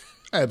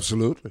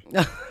 Absolutely.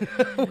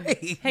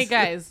 Wait. Hey,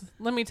 guys,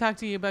 let me talk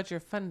to you about your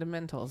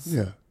fundamentals.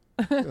 Yeah.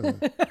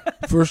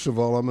 First of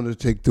all, I'm going to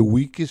take the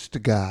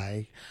weakest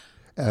guy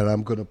and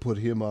I'm going to put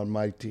him on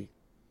my team.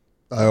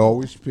 I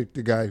always pick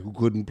the guy who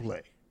couldn't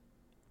play.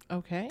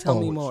 Okay. Tell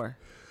me Always. more.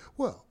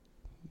 Well,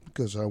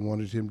 because I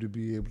wanted him to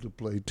be able to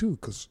play too,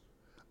 because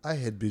I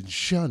had been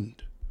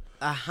shunned.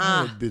 I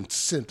Aha. had been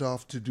sent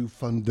off to do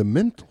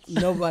fundamentals.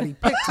 Nobody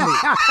picked me.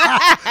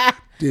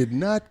 Did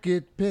not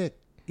get picked.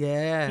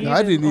 Yeah. You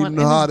I didn't didn't even want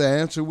know any- how to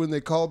answer when they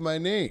called my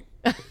name.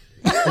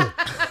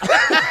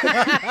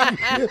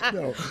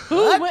 No.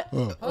 What?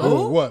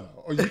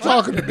 What? Are you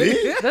talking to me?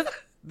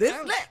 This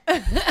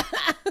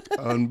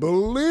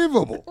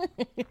Unbelievable.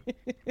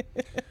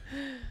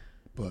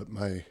 But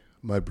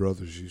my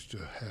brothers used to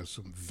have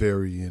some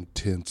very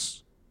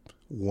intense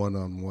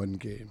one-on-one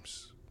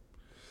games.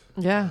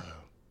 Yeah.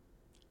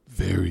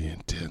 Very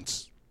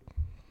intense.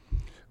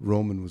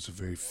 Roman was a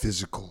very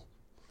physical.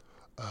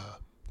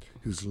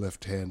 He was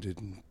left-handed,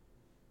 and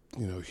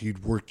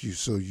he'd work you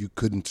so you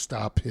couldn't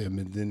stop him,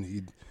 and then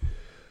he'd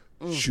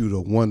shoot a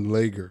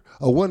one-legger.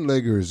 A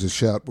one-legger is a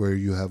shot where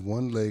you have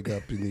one leg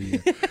up in the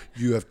air.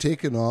 You have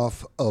taken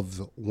off of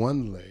the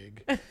one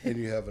leg, and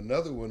you have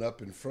another one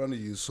up in front of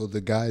you, so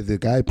the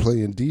guy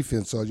playing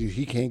defense on you,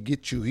 he can't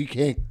get you. He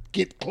can't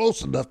get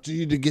close enough to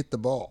you to get the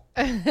ball.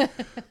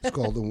 It's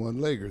called a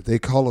one-legger. They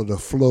call it a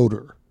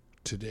floater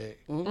today.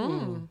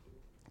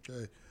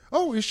 Okay.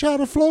 Oh, he shot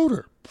a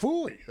floater.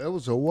 Phooey. That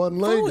was a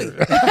one-legger.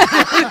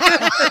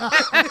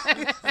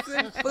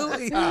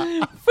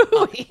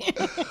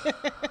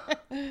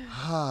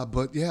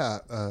 But yeah,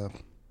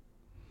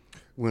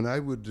 when I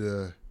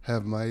would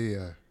have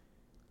my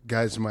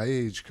guys my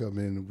age come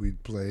in and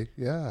we'd play,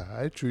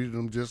 I treated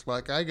them just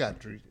like I got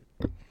treated.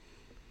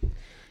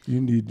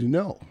 You need to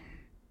know.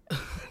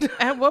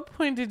 At what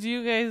point did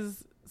you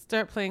guys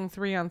start playing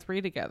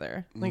 3-on-3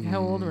 together? Like, how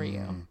old were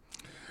you?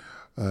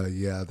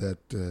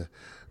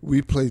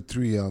 We played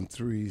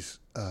 3-on-3s.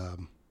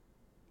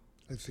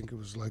 I think it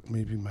was like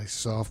maybe my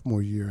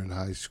sophomore year in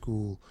high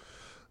school.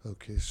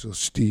 Okay, so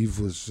Steve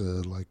was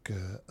like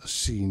a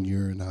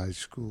senior in high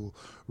school.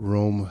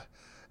 Rome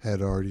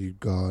had already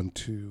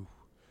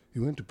he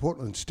went to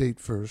Portland State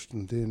first,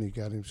 and then he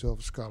got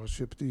himself a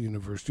scholarship at the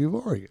University of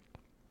Oregon.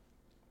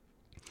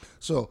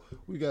 So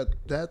we got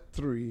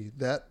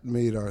that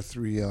made our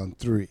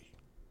 3-on-3.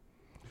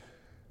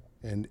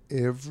 And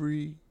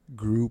every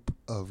group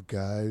of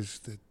guys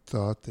that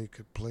thought they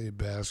could play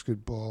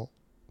basketball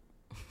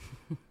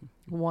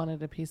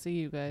Wanted a piece of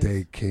you guys.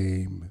 they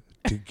came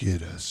to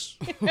get us.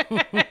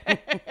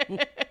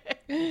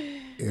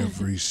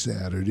 Every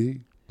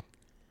Saturday,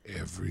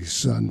 every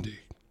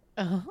Sunday.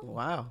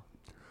 Wow.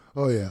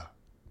 Oh, yeah.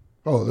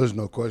 Oh, there's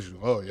no question.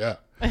 Oh, yeah.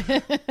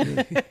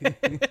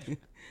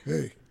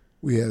 Hey,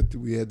 we had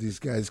these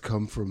guys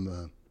come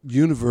from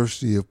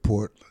University of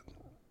Portland.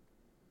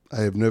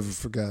 I have never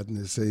forgotten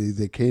this.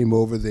 They came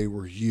over. They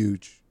were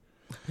huge.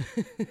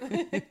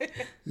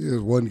 There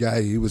was one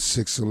guy, he was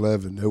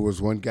 6'11". There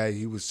was one guy,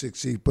 he was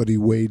 6'8", but he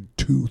weighed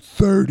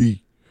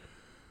 230.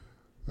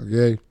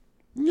 Okay?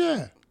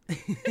 Yeah.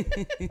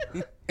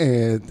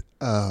 And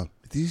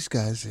these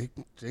guys,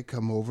 they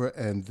come over,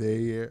 and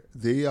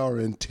they are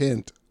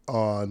intent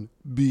on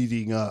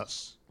beating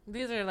us.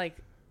 These are like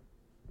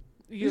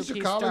These are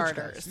UP college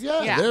starters.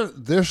 guys. Yeah,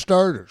 they're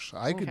starters.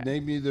 I could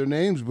name you their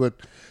names, but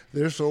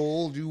they're so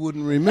old you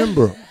wouldn't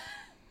remember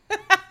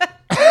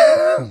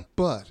them.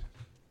 But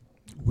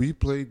we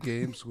played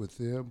games with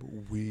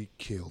them. We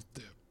killed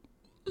them.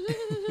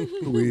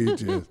 We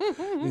just,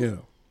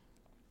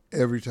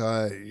 every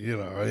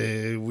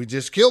time, we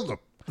just killed them.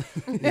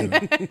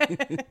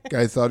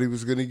 Guy thought he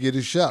was going to get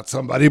his shot.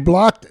 Somebody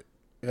blocked it.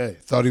 Hey,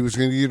 thought he was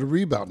going to get a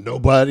rebound.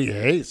 Nobody.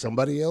 Hey,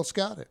 somebody else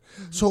got it.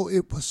 Mm-hmm. So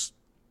it was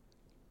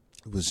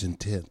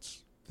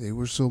intense. They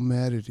were so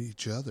mad at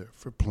each other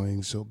for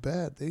playing so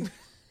bad.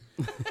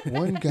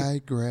 One guy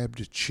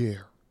grabbed a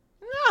chair.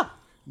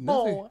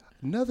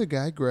 Another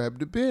guy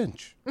grabbed a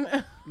bench.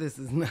 This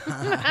is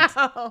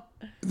not.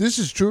 This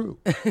is true.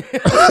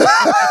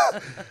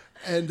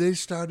 And they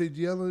started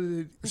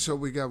yelling. So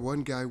we got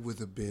one guy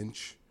with a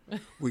bench.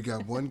 We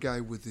got one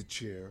guy with a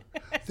chair.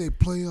 They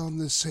play on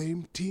the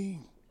same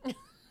team.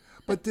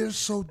 But they're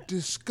so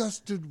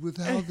disgusted with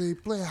how they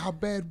play, how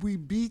bad we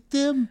beat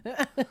them.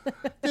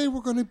 They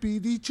were going to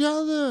beat each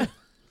other.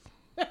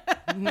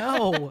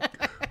 No.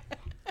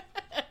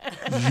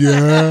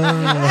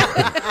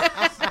 Yeah.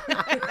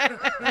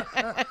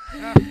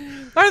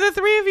 Are the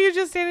three of you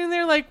just standing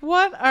there like,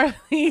 what are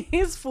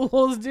these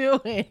fools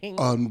doing?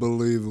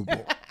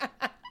 Unbelievable.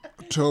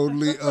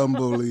 Totally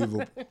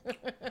unbelievable.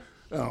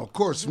 Now, of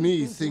course,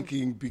 me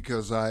thinking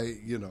because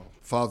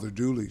Father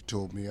Dooley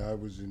told me I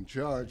was in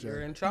charge.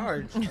 You're in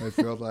charge. I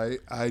felt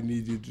I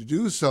needed to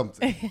do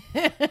something.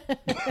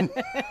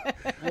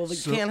 Well, we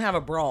can't have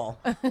a brawl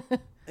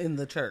in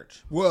the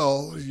church.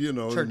 Well,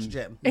 Church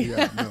gym.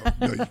 Yeah,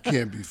 no, you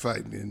can't be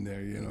fighting in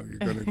there. You're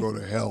going to go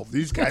to hell.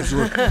 These guys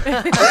were.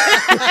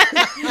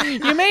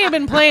 You may have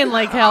been playing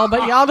like hell,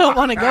 but y'all don't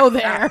want to go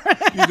there.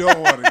 You don't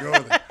want to go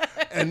there.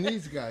 And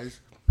these guys,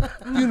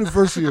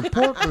 University of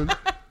Portland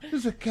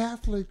is a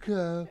Catholic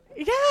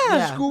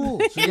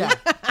school. See? Yeah.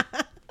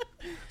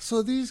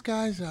 So these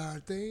guys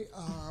are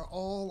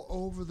all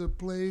over the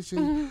place.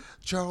 And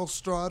Charles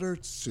Strotter,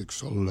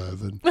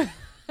 6'11".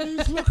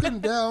 He's looking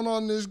down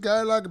on this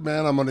guy like,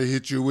 man, I'm going to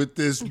hit you with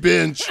this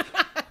bench.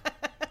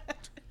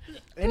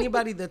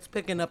 Anybody that's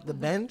picking up the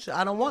bench,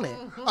 I don't want it.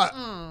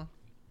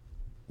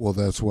 Well,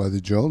 that's why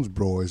the Jones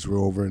boys were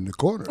over in the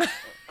corner.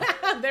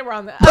 They were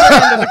on the other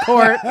end of the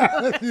court.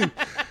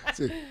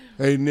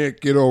 Hey,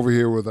 Nick, get over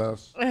here with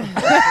us.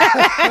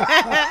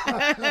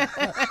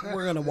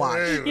 We're going to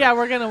watch. Yeah,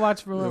 we're going to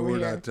watch from over We're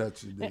here. not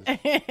touching this.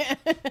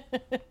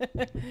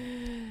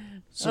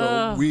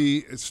 So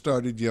we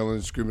started yelling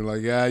and screaming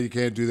like, yeah, you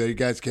can't do that. You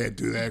guys can't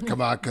do that.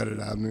 Come on, cut it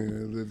out.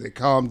 And they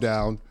calmed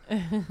down.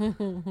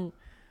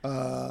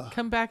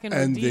 Come back and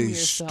And redeem they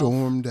yourself.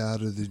 stormed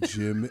out of the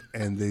gym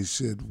and they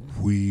said,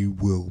 we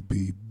will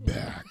be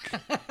back.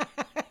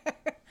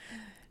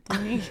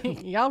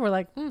 Y'all were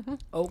like,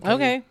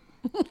 okay.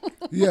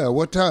 Yeah,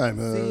 what time?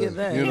 See you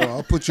then.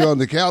 I'll put you on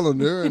the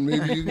calendar and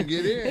maybe you can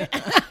get in.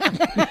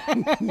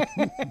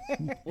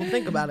 We'll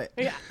think about it.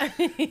 Yeah.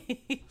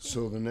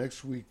 So the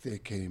next week they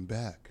came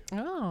back.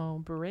 Oh,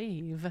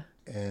 brave.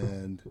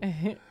 And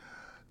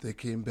they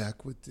came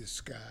back with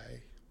this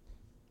guy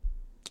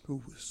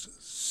who was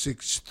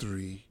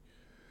 6'3",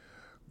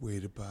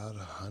 weighed about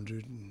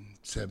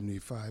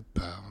 175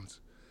 pounds.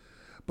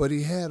 But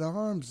he had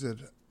arms that...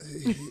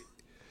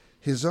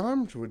 his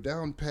arms were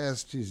down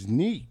past his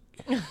knee.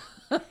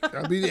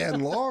 I mean, he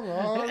had long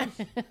arms.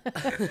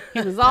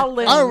 He was all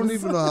limbs. I don't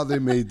even know how they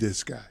made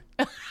this guy.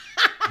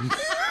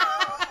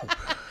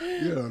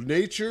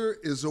 Nature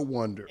is a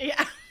wonder.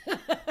 Yeah.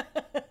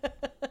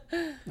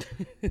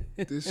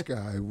 This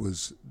guy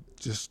was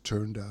just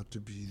turned out to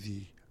be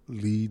the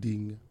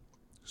leading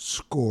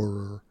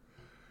scorer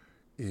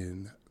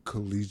in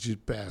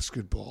collegiate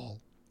basketball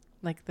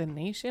Like the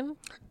nation?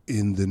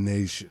 in the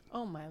nation.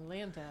 Oh, my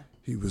Lanta.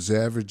 He was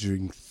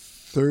averaging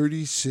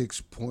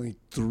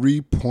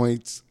 36.3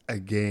 points a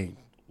game.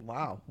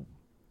 Wow.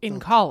 In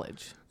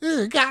college.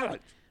 Yeah, got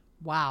it.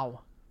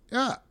 Wow.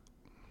 Yeah.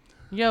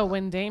 Yo,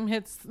 when Dame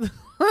hits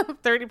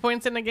 30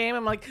 points in a game,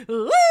 I'm like,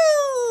 woo!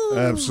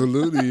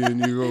 Absolutely. And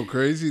you go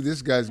crazy.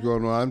 This guy's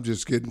going, well, I'm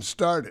just getting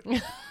started.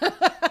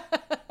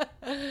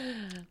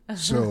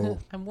 So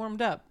I'm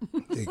warmed up.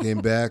 they came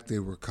back. They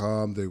were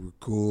calm. They were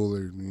cool.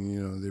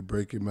 They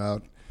break him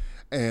out.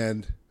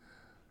 And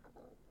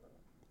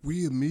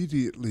we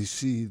immediately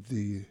see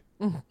the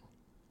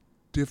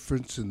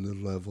difference in the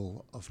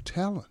level of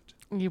talent.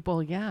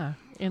 Well, yeah,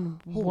 in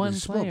Holy one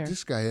smoke, player.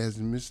 this guy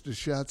hasn't missed a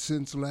shot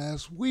since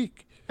last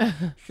week. He's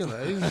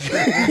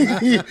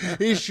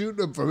shooting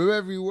them from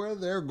everywhere.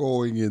 They're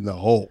going in the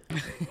hole.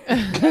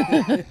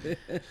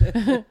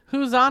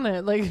 Who's on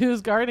it? Like,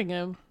 who's guarding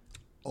him?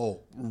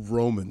 Oh,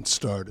 Roman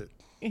started.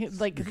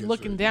 Like,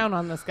 looking down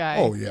on this guy.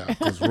 Oh, yeah,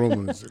 because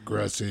Roman is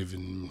aggressive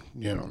and,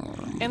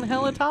 And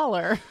hella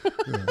taller.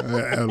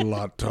 a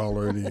lot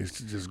taller, and he used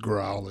to just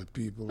growl at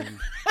people and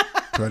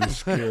try to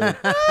scare them.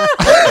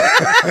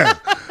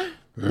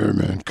 Hey,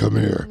 man, come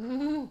here.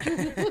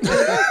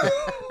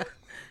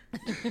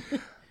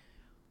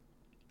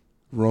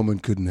 Roman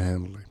couldn't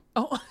handle him.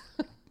 Oh.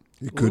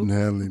 He couldn't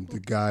handle him. The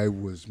guy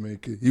was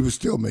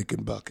still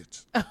making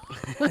buckets.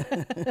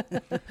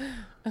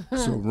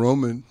 So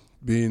Roman,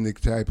 being the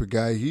type of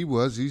guy he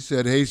was, he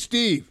said, hey,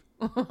 Steve,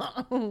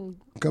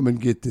 come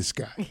and get this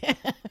guy.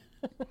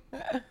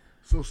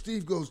 So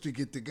Steve goes to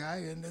get the guy,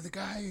 and the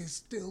guy is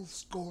still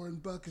scoring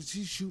buckets.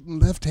 He's shooting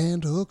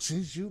left-hand hooks.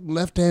 He's shooting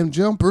left-hand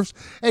jumpers,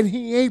 and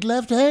he ain't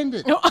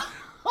left-handed.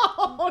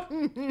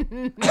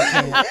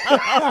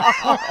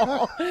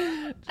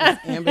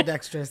 Just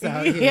ambidextrous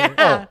out here.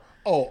 Yeah.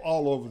 Oh,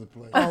 all over the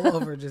place. All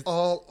over just.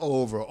 All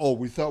over. Oh,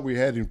 we thought we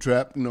had him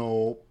trapped.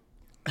 No.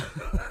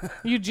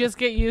 You just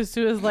get used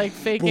to his, like,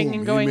 faking Boom,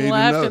 and he going made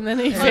left, another. and then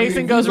he I fakes mean,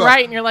 and goes we got-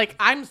 right, and you're like,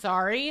 I'm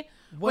sorry.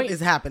 What is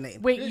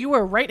happening? Wait, you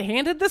were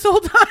right-handed this whole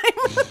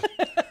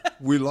time?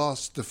 We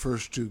lost the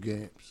first two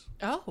games.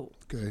 Oh.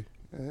 Okay.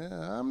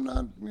 Yeah, I'm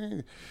not.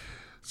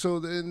 So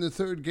in the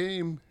third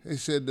game, they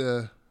said,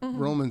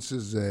 Roman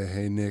says,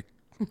 hey, Nick,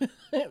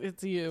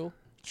 It's you.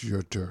 it's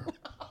your turn.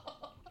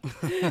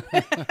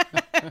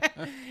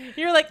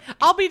 You're like,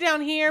 I'll be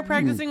down here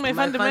practicing my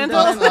My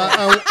fundamentals.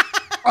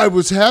 I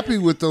was happy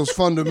with those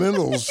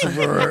fundamentals for,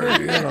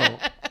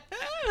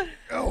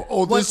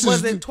 this Was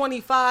is it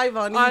 25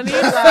 on On each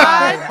each side?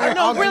 side?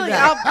 No, I'll do really.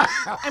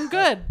 that. I'm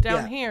good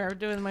down Yeah. here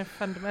doing my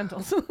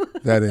fundamentals.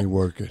 that ain't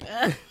working.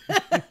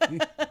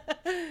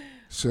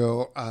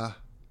 So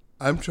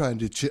I'm trying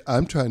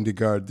to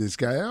guard this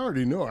guy. I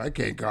already know I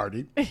can't guard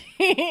him.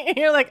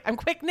 You're like, I'm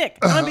quick, Nick.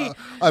 I'm gonna be.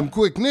 I'm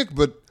quick Nick,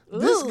 but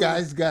this Ooh.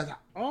 guy's got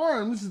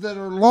arms that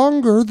are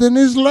longer than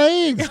his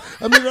legs.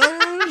 I mean, I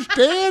don't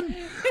understand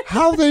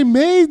how they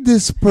made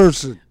this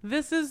person.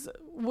 This is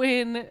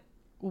when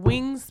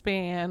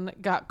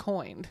wingspan got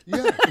coined.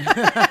 Yeah,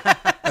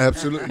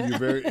 absolutely.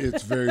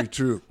 It's very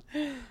true.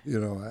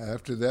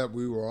 After that,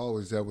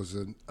 that was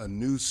a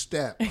new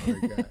stat for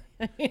a guy.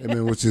 I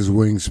mean, what's his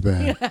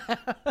wingspan?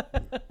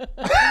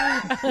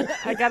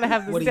 I gotta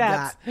have the What he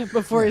stats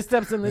before he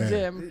steps in the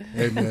gym.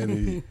 Hey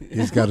man,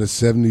 he's got a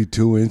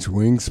 72-inch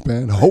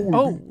wingspan.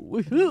 Holy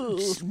Oh,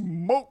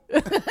 smoke!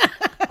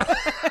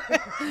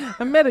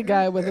 I met a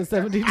guy with a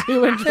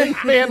 72-inch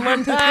wingspan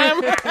one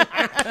time.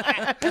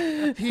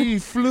 He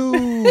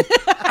flew.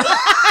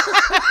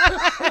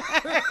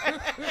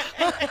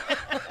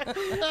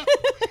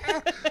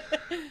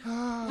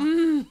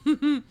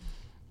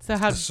 So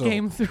how'd So-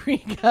 game 3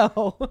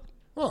 go?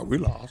 Oh, we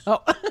lost.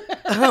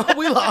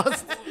 We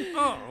lost.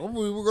 Oh,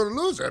 we were going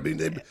to lose. I mean,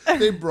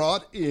 they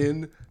brought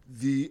in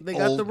the They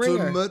got the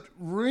ringer. ultimate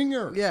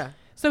ringer. Yeah.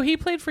 So he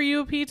played for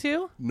UP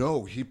too?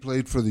 No, he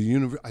played for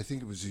the I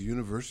think it was the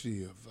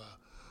University of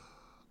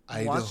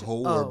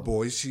Idaho or Oh.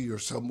 Boise or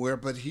somewhere.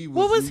 But he was.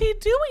 What was he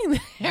doing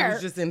He there?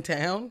 was just in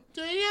town.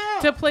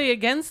 To play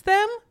against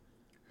them?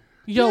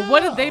 Yo, what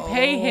did they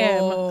pay him?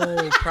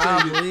 Oh,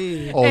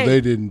 probably. Oh, Hey,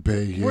 they didn't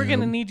pay him. We're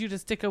gonna need you to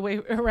stick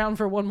around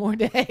for one more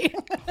day.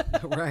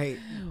 Right.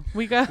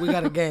 we got We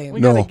got a game.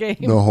 We no, got a game.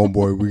 no,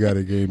 homeboy. We got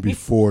a game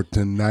before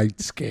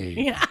tonight's game.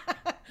 Yeah.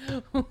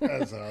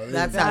 That's how.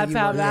 That's That's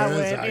how that That's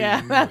went. how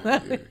Yeah. you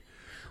do it.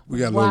 We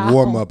got a Wow. little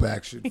warm up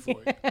action for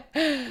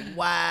you.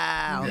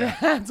 Wow.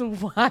 That's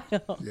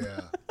wild.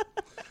 Yeah.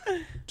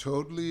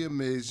 Totally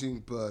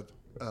amazing, but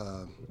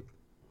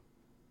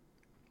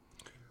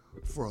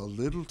for a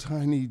little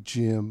tiny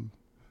gym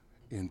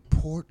in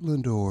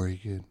Portland,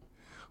 Oregon,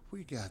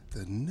 we got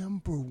the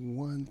number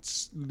one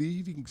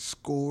leading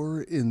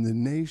scorer in the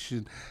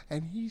nation,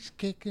 and he's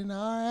kicking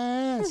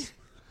our ass.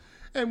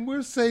 And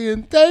we're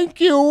saying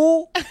thank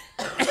you.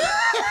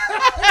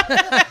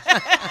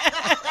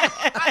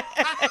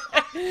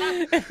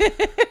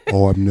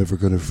 Oh, I'm never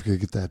going to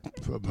forget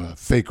that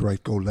fake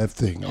right, go left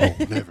thing. Oh,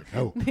 never,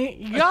 no.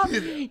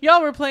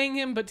 y'all were playing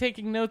him but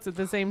taking notes at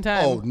the same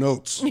time. Oh,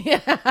 notes.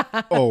 Yeah.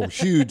 Oh,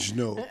 huge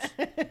notes.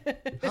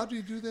 How do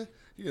you do that?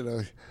 You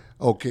know,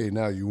 okay,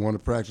 now you want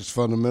to practice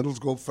fundamentals?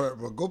 Go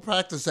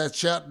practice that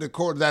shot in the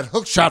corner, that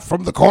hook shot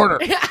from the corner.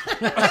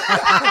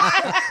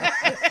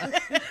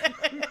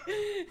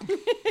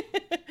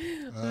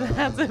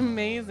 That's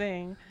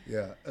amazing.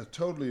 Yeah,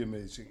 totally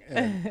amazing.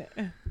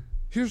 And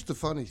here's the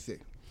funny thing.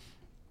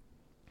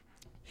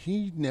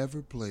 He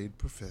never played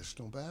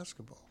professional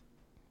basketball.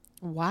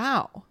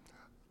 Wow.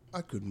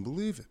 I couldn't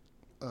believe it.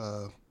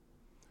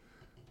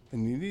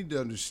 And you need to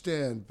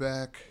understand,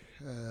 back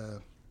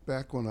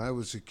when I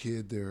was a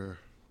kid,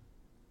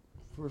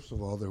 first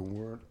of all, there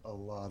weren't a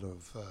lot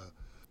of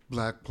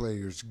black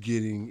players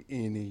getting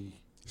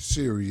any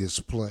serious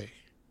play.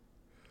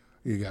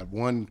 You got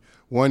one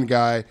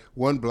guy,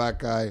 one black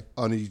guy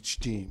on each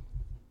team.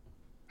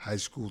 High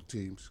school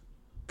teams,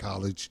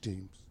 college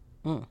teams.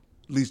 At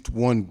least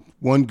one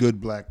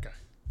good black guy.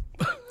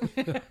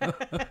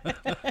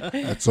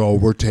 That's all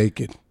we're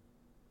taking.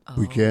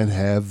 We can't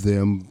have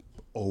them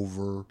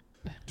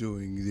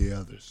overdoing the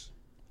others.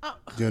 Do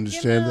you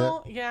understand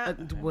that? Yeah.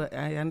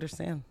 I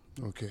understand.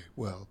 Okay,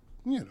 well,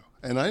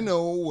 and I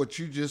know what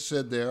you just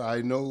said there.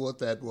 I know what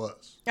that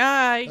was.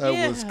 Yeah.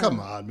 That was, come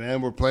on,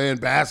 man, we're playing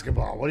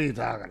basketball. What are you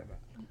talking about?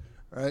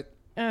 Right?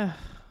 Yeah.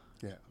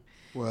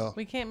 Well,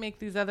 We can't make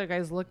these other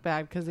guys look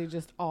bad because they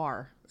just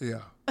are.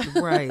 yeah.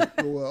 Right.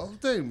 Well,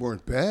 they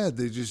weren't bad.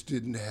 They just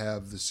didn't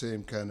have the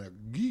same kind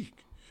of geek.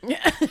 Okay.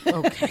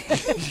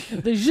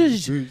 The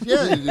zhuzh.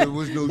 Yeah, there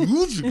was no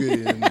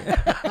Yuzuka in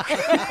there.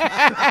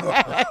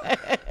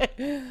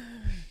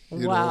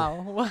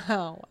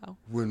 Wow.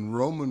 When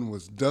Roman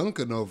was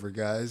dunking over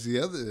guys,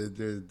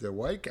 the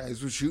white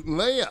guys were shooting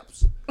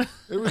layups.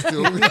 They were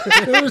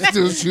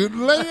still shooting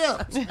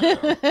layups.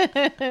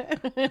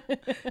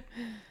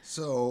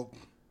 So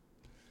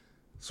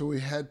we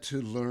had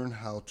to learn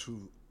how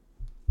to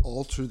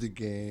alter the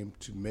game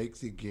to make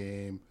the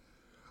game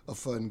a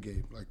fun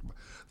game. Like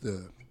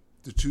the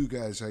two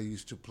guys I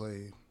used to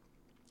play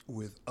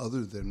with,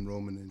 other than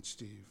Roman and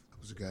Steve,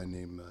 was a guy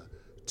named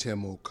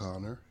Tim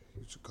O'Connor.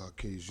 He's a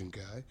Caucasian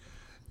guy,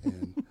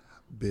 and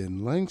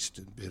Ben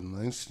Langston. Ben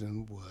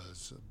Langston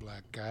was a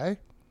black guy,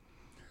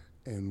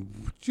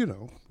 and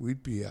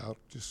we'd be out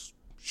just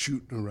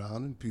shooting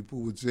around, and people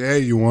would say, "Hey,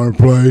 you want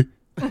to play?"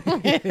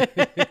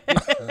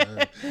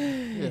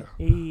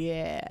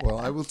 Yeah. Well,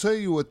 I will tell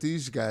you what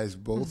these guys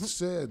both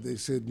said. They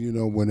said,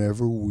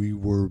 whenever we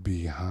were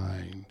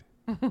behind,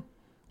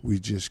 we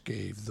just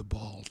gave the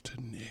ball to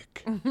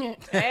Nick.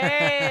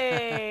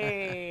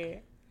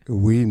 Hey.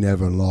 We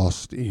never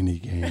lost any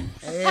games.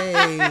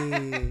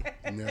 Hey.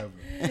 Never.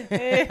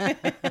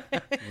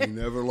 We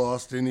never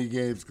lost any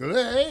games.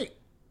 Hey,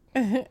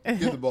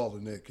 give the ball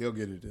to Nick. He'll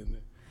get it in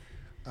there.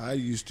 I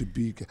used to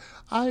be.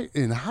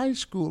 In high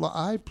school,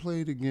 I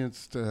played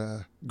against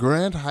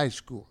Grant High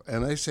School,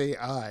 and I say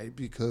I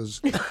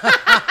because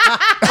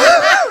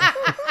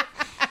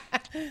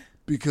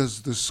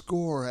because the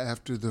score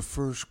after the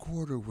first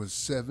quarter was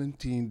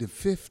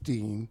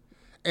 17-15,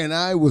 and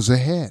I was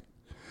ahead.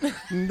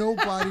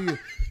 Nobody,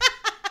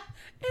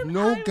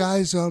 no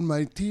guys on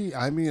my team.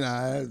 I mean,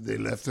 they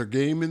left their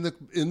game in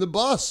the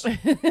bus.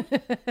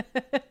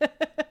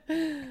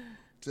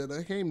 Said,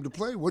 I came to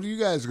play. What are you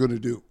guys going to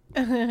do?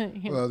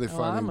 Well, they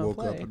finally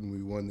woke up and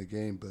we won the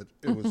game, but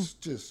it was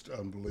just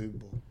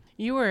unbelievable.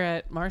 You were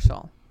at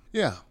Marshall.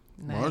 Yeah,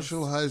 Nice.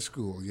 Marshall High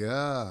School.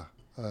 Yeah,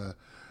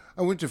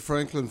 I went to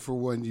Franklin for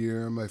 1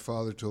 year. My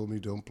father told me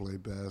don't play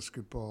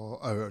basketball,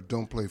 or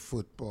don't play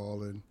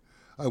football, and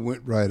I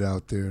went right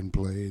out there and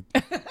played.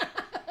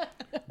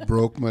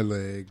 Broke my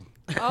leg.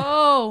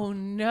 Oh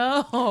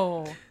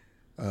no!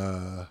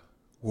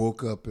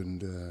 Woke up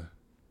and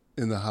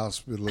in the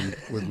hospital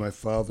with my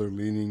father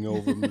leaning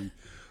over me,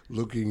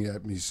 looking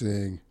at me,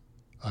 saying,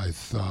 "I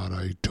thought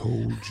I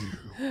told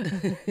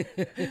you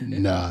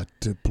not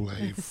to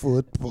play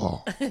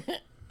football."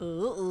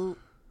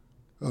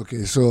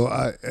 Okay, so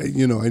I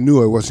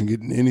knew I wasn't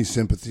getting any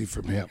sympathy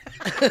from him.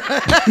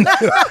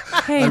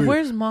 Hey,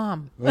 where's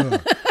Mom? None.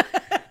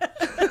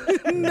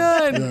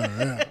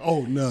 Yeah.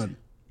 Oh, none.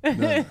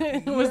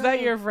 Was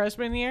that your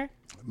freshman year?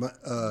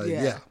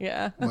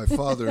 Yeah. My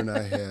father and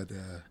I had,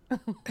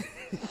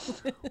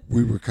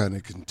 we were kind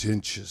of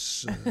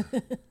contentious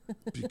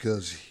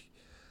because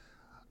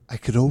I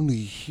could only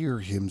hear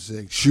him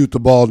saying, "Shoot the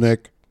ball,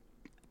 Nick."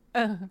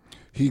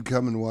 He'd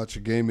come and watch a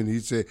game and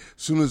he'd say, "As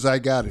soon as I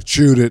got it,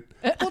 shoot it."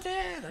 Well,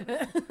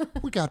 Dad,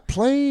 we got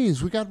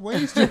plays. We got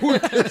ways to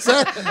work this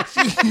out.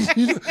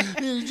 You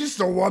just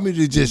don't want me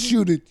to just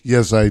shoot it.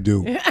 Yes, I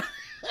do.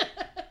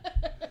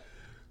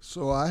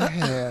 So I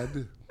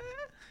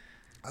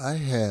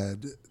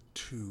had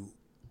to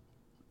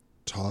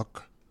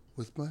talk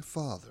with my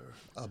father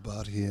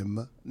about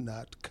him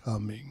not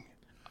coming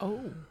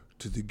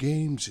to the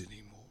games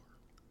anymore.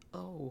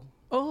 Oh.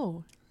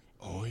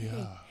 Oh,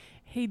 yeah.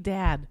 Hey,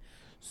 Dad,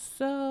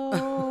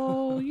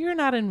 So you're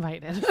not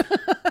invited.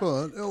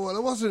 Well,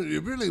 it wasn't.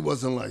 It really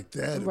wasn't like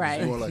that. It Right.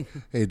 was more like,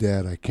 "Hey,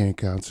 Dad, I can't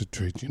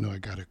concentrate. You know, I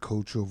got a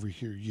coach over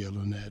here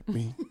yelling at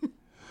me.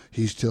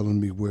 He's telling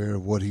me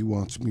what he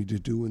wants me to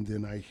do, and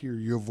then I hear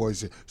your voice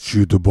say,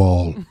 shoot the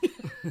ball."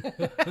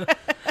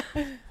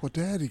 Well,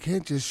 Dad, you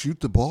can't just shoot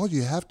the ball.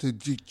 You have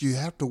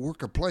to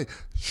work a play.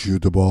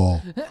 Shoot the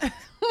ball.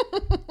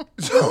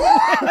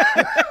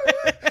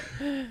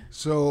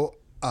 So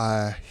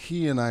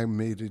he and I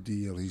made a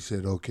deal. He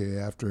said, "Okay,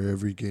 after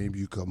every game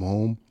you come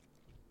home,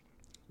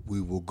 we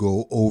will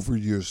go over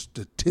your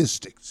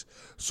statistics.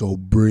 So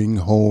bring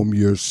home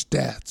your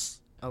stats."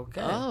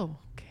 Okay. Oh,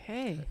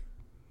 okay.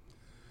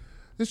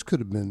 This could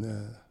have been,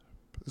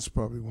 this is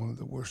probably one of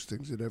the worst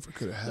things that ever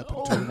could have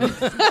happened to me.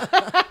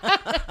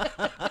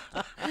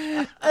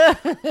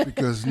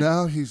 Because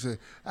now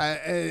and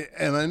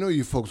I know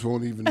you folks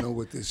won't even know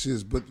what this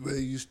is, but they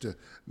used to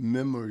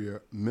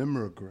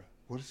memorograph.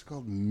 What is it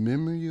called?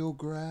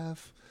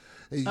 Mimeograph?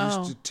 They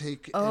used to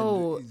take,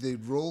 and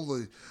they'd roll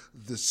the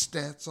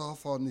stats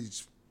off on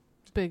these,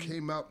 Big.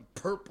 came out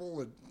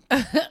purple and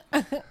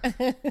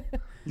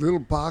little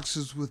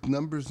boxes with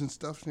numbers and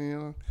stuff, you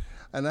know.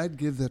 And I'd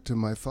give that to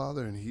my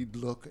father, and he'd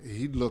look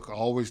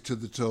always to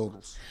the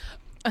totals.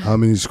 How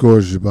many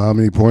scores how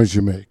many points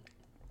you make?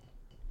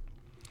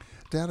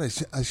 Dad,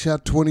 I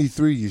shot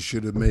 23. You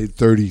should have made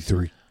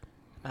 33.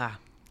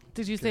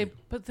 Did you say,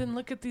 but then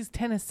look at these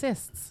 10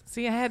 assists.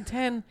 See, I had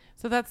 10,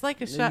 so that's like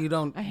a shot. You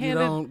don't I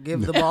handed,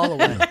 give the ball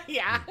away.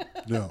 Yeah.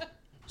 No.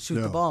 Shoot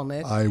the ball,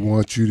 Nick. I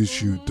want you to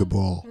shoot the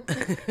ball.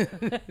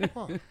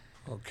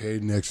 Okay,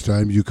 next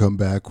time you come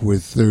back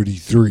with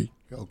 33.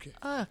 Okay.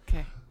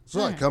 Okay.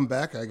 So I come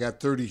back, I got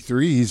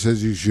 33. He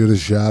says you should have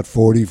shot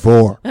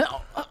 44.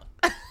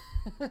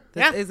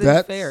 This isn't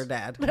That's- fair,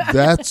 Dad.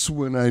 That's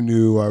when I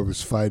knew I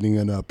was fighting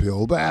an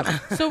uphill battle.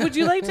 So would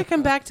you like to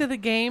come back to the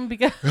game?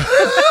 Because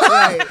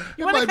Right.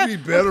 It wanna might be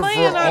we're better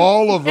playing for on-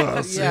 all of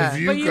us Yeah. if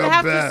you but you come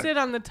have back. to sit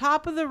on the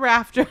top of the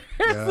rafter.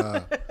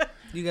 Yeah,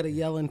 You got to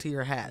yell into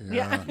your hat.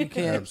 yeah, You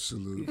can't.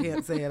 absolutely. You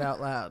can't say it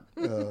out loud.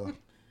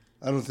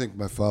 I don't think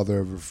my father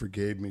ever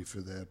forgave me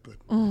for that, but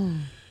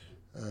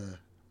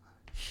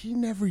he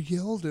never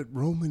yelled at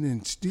Roman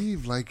and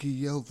Steve like he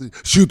yelled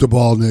at, shoot the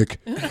ball, Nick.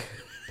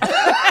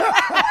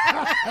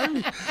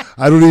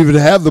 I don't even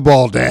have the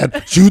ball,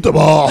 Dad. Shoot the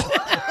ball.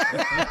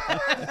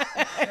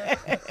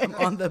 I'm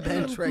on the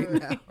bench right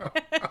now.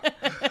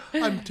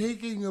 I'm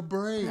taking a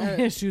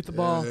break. Shoot the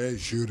ball. Hey,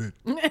 shoot it.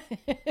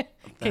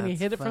 Can you That's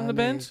hit it from the funny.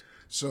 bench?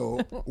 So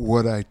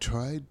what I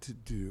tried to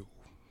do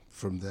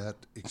from that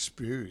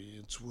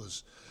experience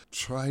was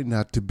try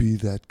not to be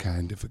that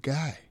kind of a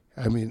guy.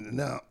 I mean,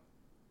 now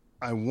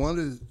I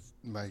wanted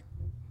my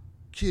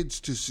kids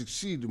to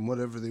succeed in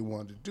whatever they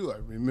wanted to do. I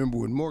remember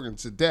when Morgan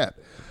said, "Dad,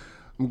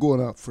 I'm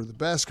going out for the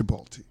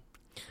basketball team."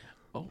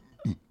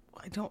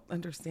 I don't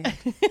understand.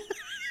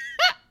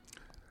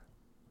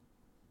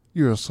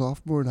 You're a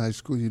sophomore in high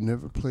school. You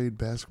never played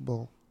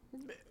basketball,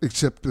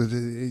 except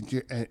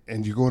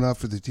and you're going out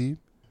for the team.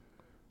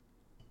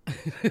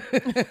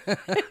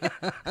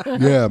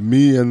 Yeah,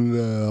 me and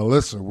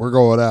Alyssa, we're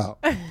going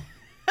out.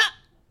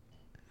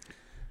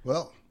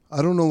 Well,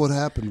 I don't know what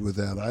happened with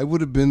that. I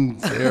would have been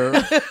there.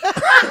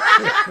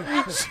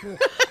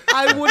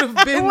 I would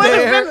have been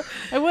there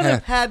I would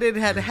have. had it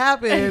had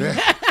happened.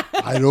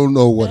 I don't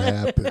know what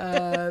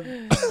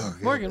happened.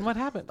 Morgan, what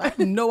happened? I have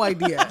no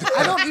idea.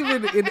 I don't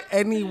even in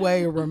any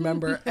way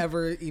remember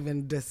ever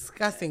even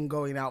discussing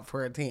going out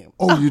for a team.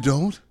 Oh, you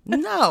don't?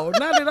 No,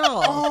 not at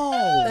all.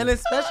 Oh. And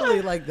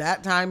especially like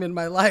that time in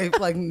my life,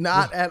 like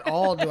not at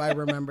all do I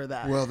remember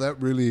that. Well,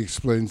 that really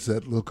explains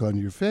that look on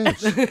your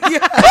face.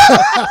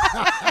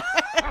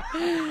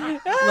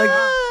 Like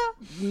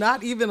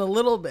not even a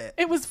little bit.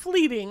 It was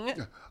fleeting.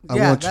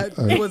 Yeah,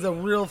 it was a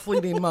real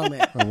fleeting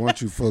moment. I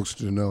want you folks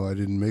to know I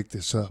didn't make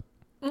this up.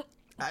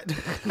 I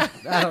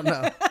don't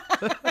know.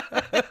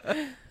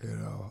 You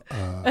know,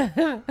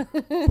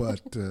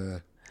 but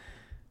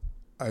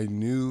I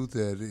knew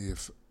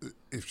that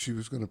if she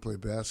was going to play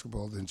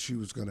basketball, then she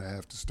was going to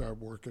have to start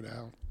working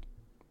out.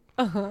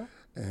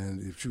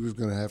 And if she was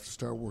going to have to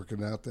start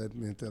working out, that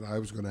meant that I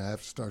was going to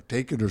have to start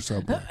taking her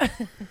somewhere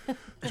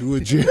to a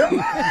gym,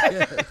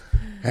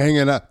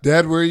 hanging out.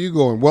 Dad, where are you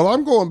going? Well,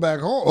 I'm going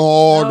back home.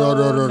 Oh,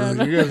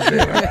 no. You gotta say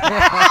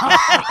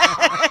that.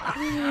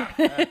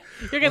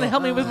 You're going to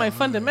help me with my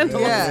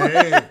fundamentals. Yeah.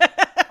 Hey.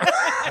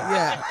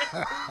 Yeah.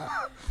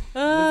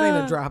 This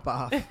ain't a drop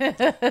off.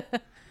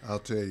 I'll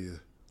tell you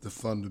the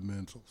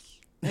fundamentals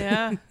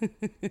Yeah.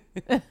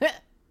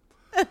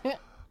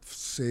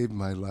 saved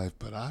my life,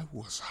 but I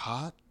was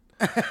hot.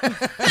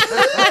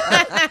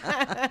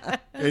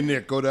 Hey,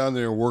 Nick, go down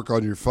there and work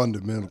on your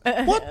fundamentals.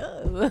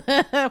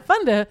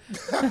 Funda.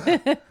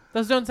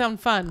 Those don't sound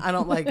fun. I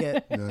don't like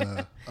it.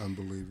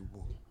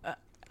 Unbelievable.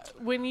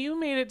 When you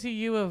made it to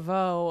U of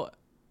O,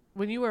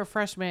 when you were a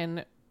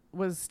freshman,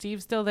 was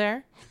Steve still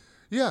there?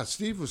 Yeah,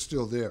 Steve was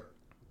still there.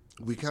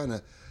 We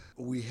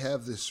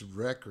have this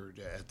record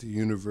at the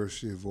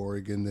University of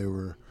Oregon.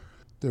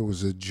 There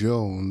was a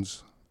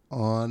Jones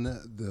on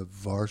the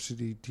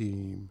varsity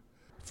team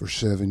for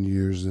 7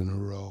 years in a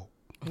row.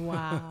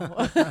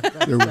 Wow.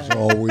 There was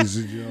always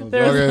a Jones.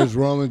 Okay, it's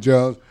Roman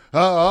Jones.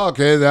 Oh,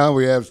 okay, now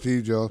we have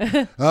Steve Jones.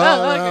 Oh,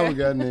 now we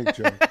got Nick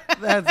Jones.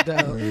 That's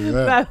dope.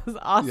 That was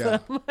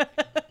awesome.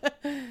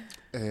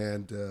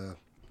 And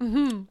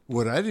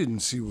what I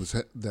didn't see was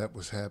that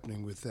was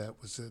happening with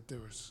that was that there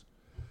was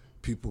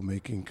people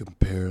making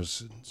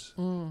comparisons.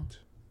 You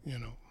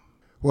know.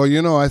 Well,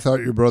 you know, I thought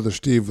your brother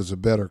Steve was a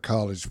better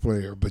college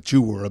player, but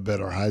you were a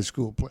better high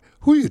school player.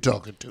 Who are you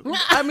talking to?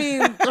 I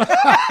mean,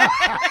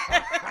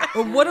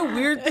 what a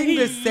weird thing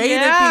to say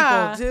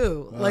Yeah. to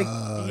people too. Like,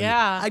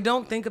 Yeah. I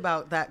don't think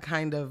about that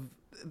kind of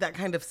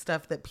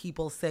stuff that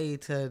people say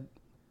to,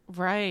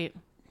 Right.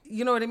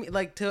 you know what I mean?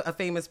 Like to a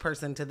famous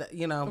person, to the,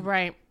 you know,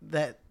 Right.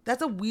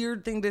 that's a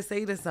weird thing to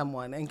say to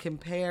someone and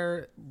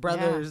compare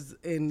brothers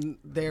in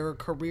their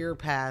career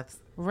paths.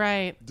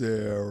 Right.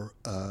 There,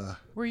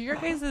 Were your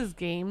guys'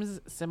 games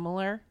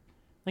similar?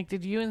 Like,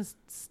 did you and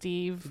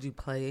Steve Did you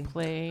play?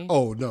 play?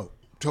 oh no,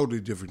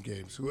 totally different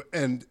games.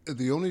 And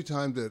the only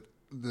time that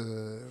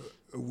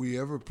we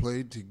ever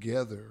played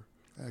together,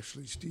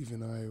 actually, Steve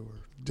and I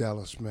were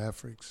Dallas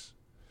Mavericks.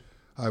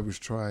 I was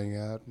trying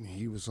out, and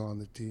he was on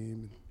the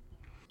team. And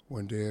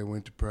one day I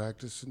went to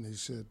practice, and he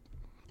said,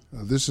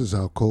 "This is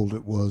how cold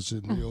it was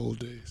in the old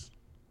days."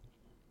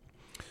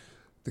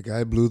 The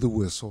guy blew the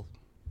whistle,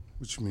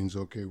 which means,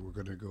 okay, we're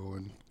going to go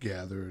and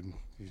gather, and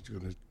he's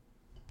going to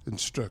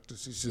instruct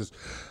us. He says,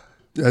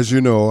 "As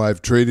you know,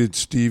 I've traded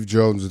Steve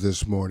Jones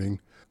this morning.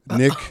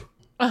 Nick,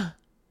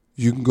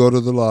 you can go to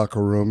the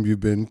locker room. You've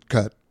been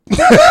cut.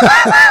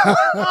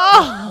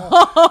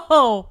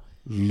 Oh,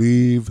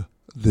 Leave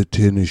the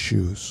tennis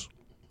shoes."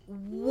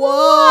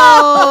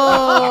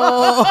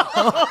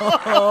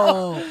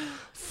 Whoa!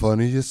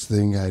 Funniest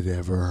thing I'd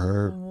ever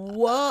heard.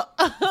 What?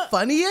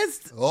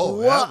 Funniest? Oh,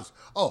 What?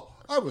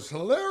 I was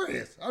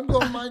hilarious. I'm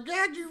going, my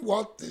God, you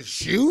want the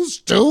shoes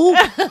too?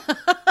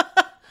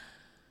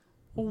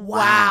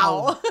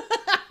 wow.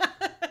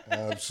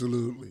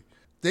 Absolutely.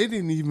 They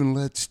didn't even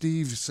let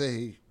Steve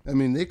say, I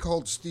mean, they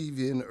called Steve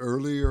in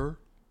earlier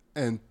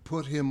and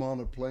put him on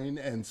a plane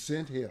and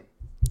sent him.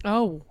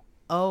 Oh.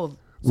 Oh,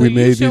 We you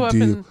made show a up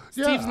deal. and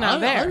Steve's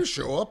not there. I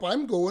show up.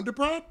 I'm going to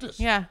practice.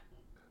 Yeah.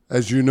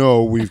 As you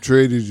know, we've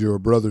traded your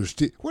brother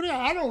Steve.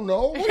 I don't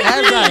know. What do you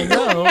as I mean?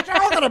 know. What are you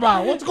talking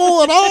about? What's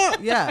going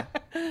on? Yeah.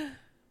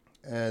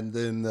 And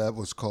then that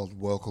was called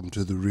Welcome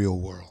to the Real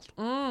World.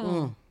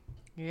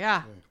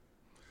 Yeah.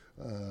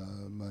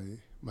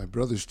 My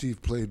brother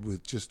Steve played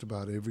with just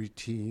about every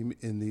team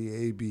in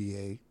the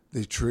ABA.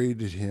 They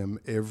traded him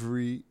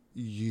every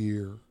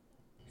year.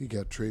 He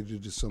got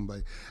traded to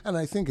somebody. And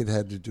I think it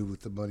had to do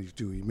with the money,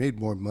 too. He made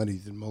more money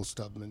than most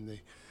of them, and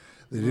they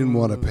didn't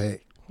want to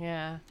pay.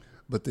 Yeah.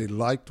 But they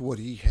liked what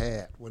he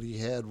had. What he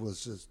had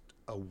was just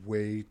a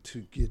way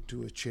to get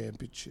to a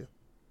championship.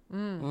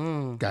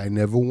 Guy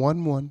never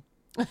won one.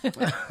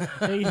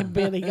 They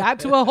barely got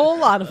to a whole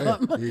lot of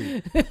them.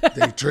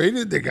 They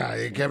traded the guy.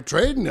 They kept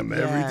trading him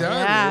every time.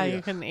 Yeah,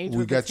 you couldn't age We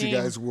with the got you team.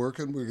 guys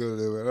working. We're going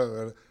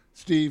to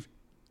Steve,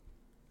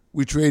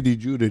 we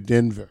traded you to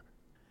Denver.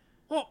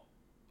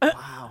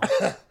 Wow.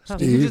 You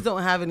Steve? just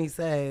don't have any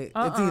say.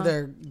 It's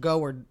either go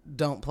or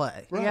don't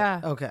play.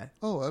 Yeah. Okay.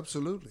 Oh,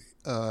 absolutely.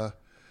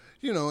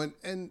 You know,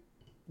 and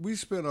we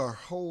spent our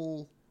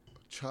whole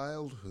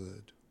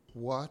childhood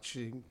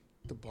watching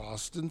the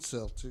Boston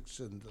Celtics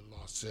and the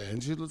Los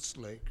Angeles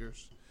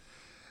Lakers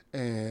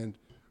and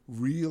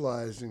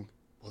realizing,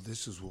 well,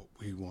 this is what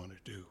we want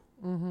to do.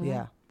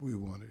 Yeah.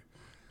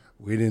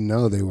 We didn't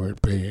know they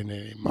weren't paying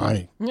any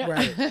money.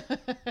 Right.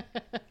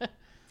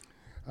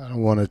 I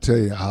don't want to tell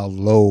you how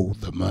low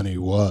the money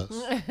was.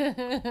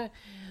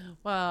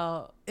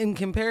 Well, In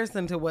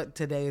comparison to what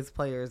today's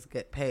players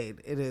get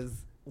paid, it is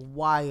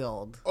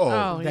wild.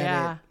 oh, that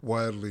yeah.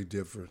 Wildly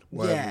different.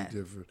 Yeah.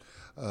 Different.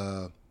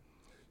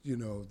 You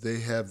know, they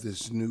have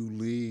this new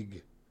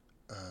league,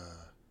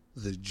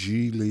 the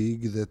G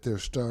League, that they're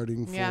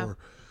starting Yeah.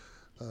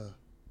 for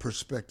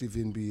prospective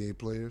NBA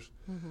players.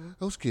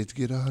 Those kids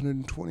get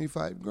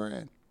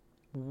 $125,000.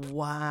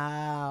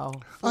 Wow.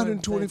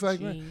 125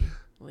 grand. G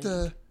League.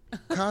 The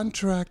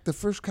contract, the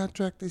first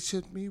contract they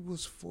sent me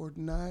was for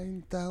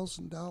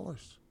 $9,000.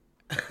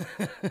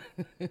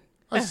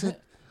 I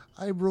said,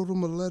 I wrote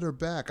him a letter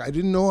back. I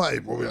didn't know I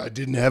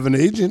didn't have an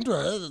agent,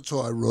 so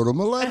I wrote him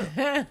a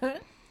letter.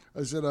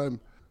 I said, I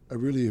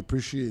really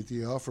appreciate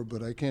the offer,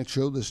 but I can't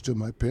show this to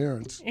my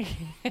parents.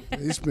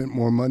 They spent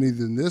more money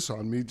than this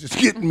on me, just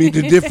getting me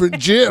to different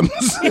gyms.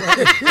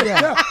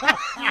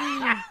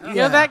 You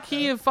know, that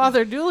key of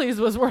Father Dooley's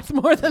was worth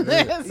more than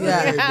this.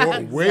 Yeah.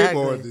 Way Exactly.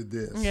 more than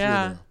this.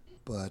 Yeah. You know.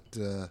 But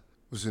it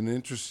was an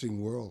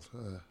interesting world.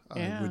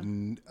 Yeah.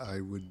 I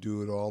would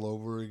do it all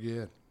over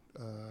again.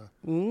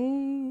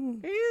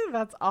 Ew,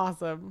 that's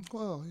awesome.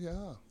 Well,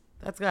 yeah.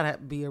 That's got to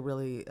be a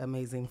really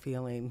amazing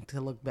feeling to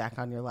look back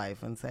on your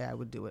life and say, I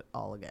would do it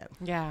all again.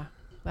 Yeah.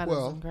 That is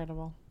Well,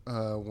 incredible.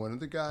 One of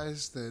the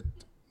guys that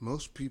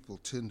most people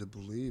tend to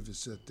believe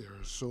is that there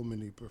are so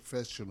many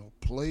professional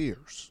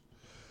players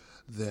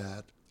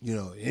that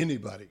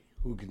anybody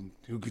who can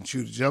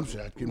shoot a jump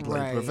shot can play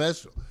Right.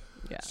 professional.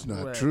 Yeah. It's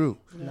not Right. true.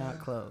 Not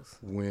close.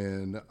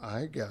 When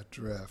I got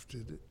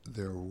drafted,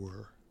 there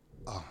were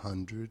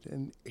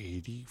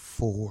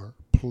 184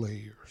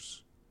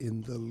 players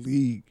in the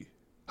league.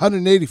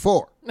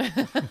 184.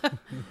 I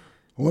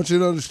want you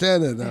to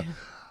understand that now.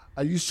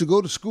 I used to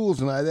go to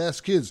schools and I'd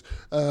ask kids,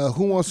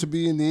 who wants to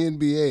be in the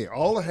NBA?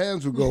 All the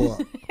hands would go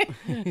up.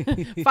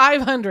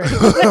 500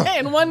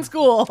 in one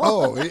school.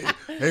 Oh,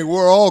 hey,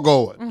 we're all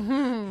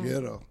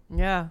going.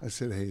 Yeah. I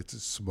said, hey, it's a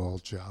small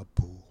job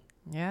pool.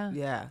 Yeah.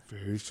 Yeah.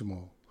 Very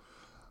small.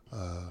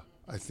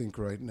 I think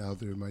right now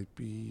there might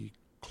be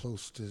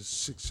close to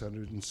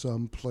 600 and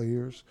some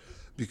players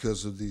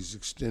because of these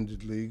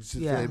extended leagues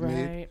that Yeah. they've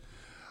made.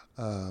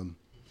 Right.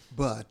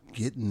 But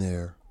getting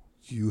there,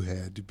 you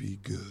had to be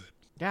good.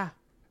 Yeah.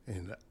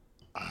 And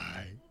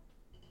I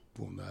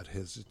will not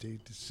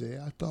hesitate to say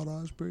I thought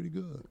I was pretty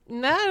good.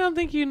 No, I don't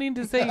think you need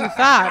to say you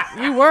thought.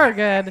 You were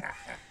good.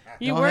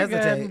 You Don't were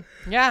hesitate. good.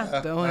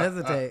 Yeah. Don't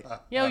hesitate.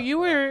 Yo, you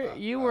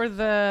were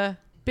the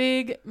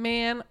big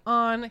man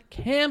on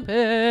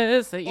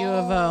campus at U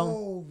of O.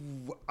 Oh,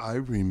 I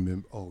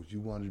remember. Oh, you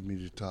wanted me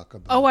to talk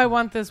about. Oh, I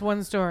want this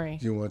one story.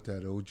 You want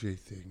that OJ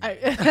thing?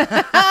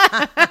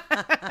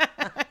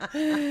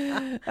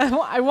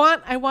 I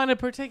want a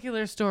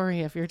particular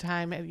story of your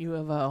time at U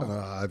of O.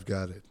 I've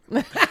got it.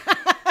 I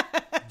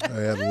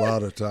had a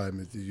lot of time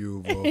at the U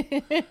of O.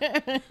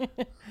 I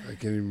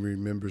can't even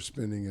remember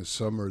spending a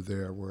summer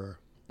there where,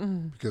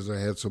 because I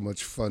had so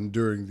much fun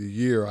during the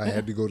year, I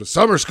had to go to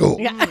summer school.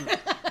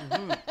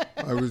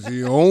 I was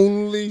the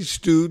only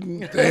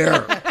student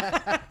there.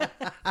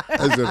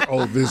 I said,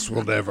 oh, this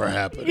will never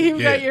happen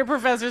You've got again. your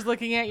professors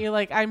looking at you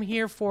like, I'm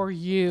here for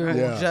you.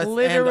 Yeah. Just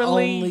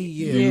Literally and only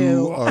you.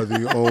 You are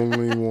the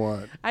only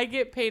one. I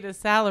get paid a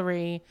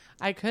salary.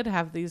 I could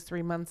have these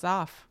 3 months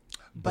off.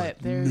 But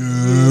there's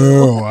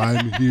No,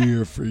 I'm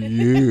here for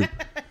you.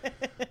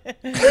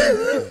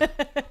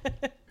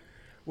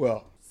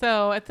 Well,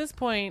 so at this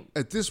point,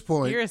 at this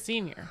point, you're a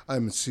senior.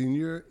 I'm a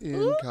senior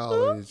in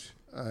college.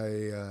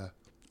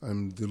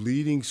 I'm the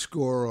leading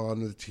scorer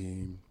on the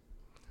team.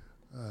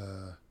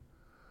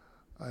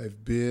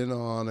 I've been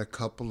on a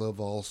couple of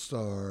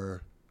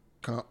all-star,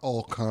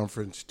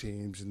 all-conference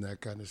teams and that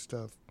kind of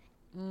stuff.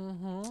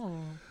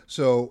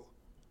 So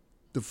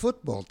the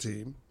football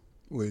team,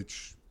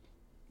 which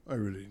I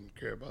really didn't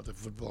care about the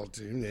football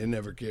team. They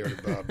never cared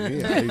about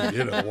me.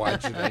 Why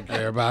should I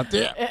care about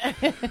them?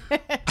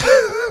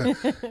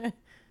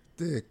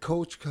 The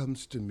coach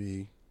comes to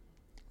me,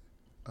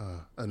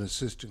 an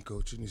assistant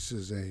coach, and he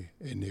says, hey,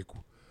 Nick,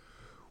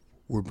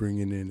 we're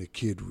bringing in a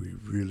kid we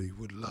really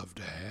would love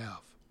to have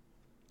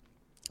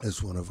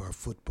as one of our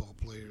football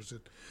players. And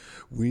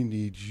we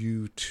need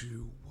you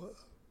to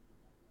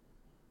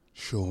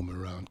show him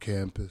around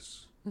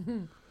campus,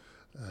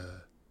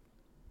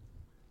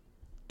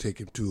 take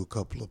him to a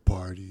couple of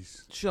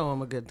parties. Show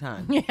him a good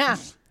time. Yeah.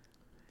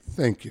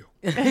 Thank you.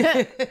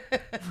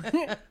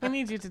 We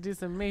need you to do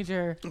some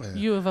major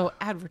U of O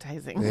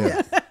advertising.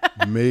 Yeah.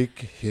 Make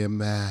him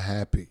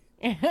happy.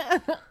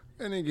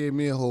 And he gave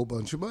me a whole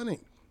bunch of money.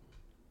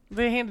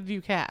 They handed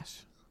you cash.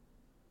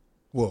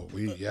 Well,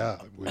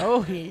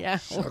 Oh, yeah.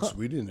 shucks,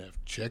 we didn't have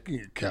checking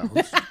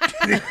accounts.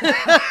 They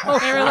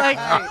were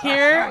like,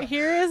 here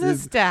is a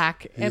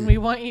stack, and we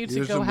want you to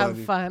Here's go the have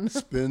money. fun.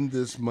 Spend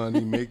this money,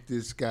 make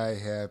this guy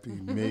happy,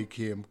 make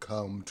him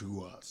come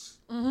to us.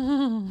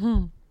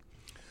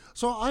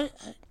 So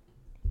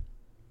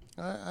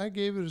I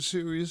gave it a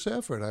serious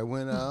effort. I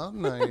went out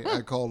and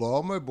I called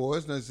all my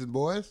boys and I said,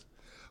 boys,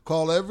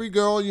 call every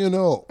girl you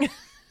know.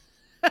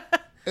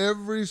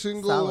 Every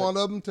single Solid. one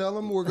of them, tell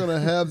them we're going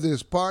to have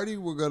this party.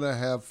 We're going to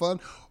have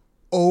fun.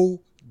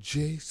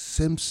 O.J.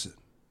 Simpson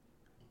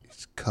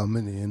is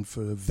coming in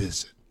for a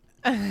visit.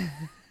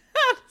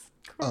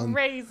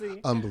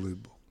 Crazy.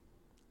 Unbelievable.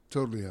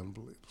 Totally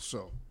unbelievable.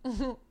 So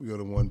we go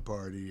to one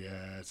party.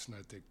 It's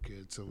not that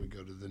good. So we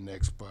go to the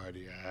next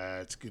party.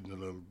 It's getting a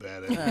little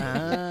better.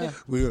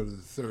 We go to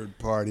the third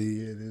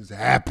party. It is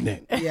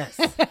happening. Yes.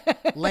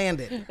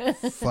 Landed.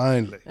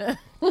 Finally.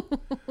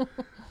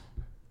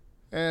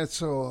 And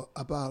so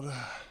about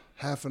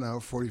half an hour,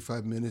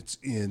 45 minutes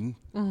in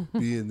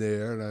being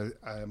there, and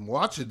I'm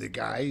watching the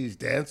guy. He's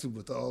dancing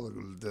with all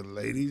the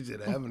ladies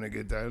and having a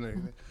good time and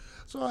everything.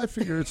 So I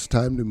figure it's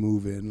time to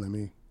move in. Let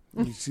me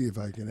see if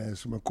I can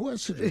ask him a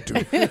question or two.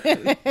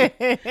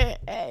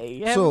 Hey,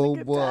 you having So, a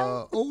good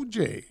time?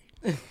 OJ,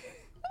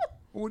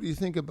 what do you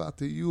think about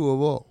the U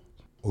of O?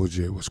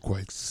 OJ was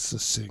quite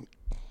succinct.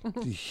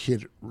 He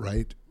hit it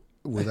right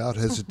without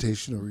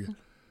hesitation or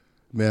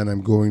man,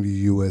 I'm going to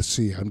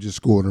USC. I'm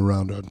just going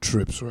around on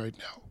trips right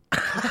now.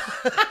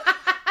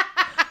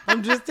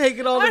 I'm just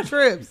taking all the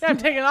trips. I'm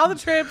taking all the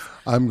trips.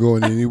 I'm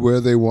going anywhere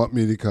they want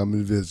me to come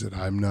and visit.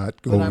 I'm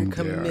not going I'm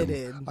there.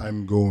 committed.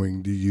 I'm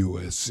going to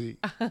USC.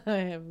 I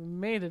have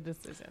made a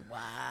decision.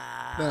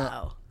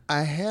 Now,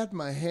 I had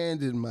my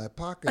hand in my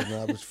pocket and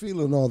I was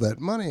feeling all that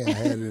money I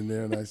had in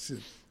there, and I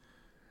said,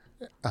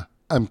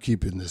 I'm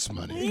keeping this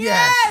money.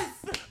 Yes.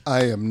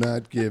 I am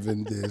not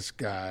giving this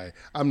guy.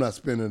 I'm not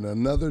spending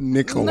another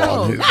nickel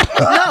No, on him.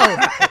 no.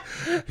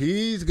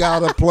 He's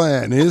got a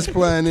plan. His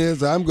plan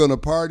is I'm going to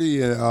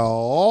party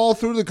all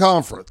through the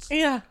conference,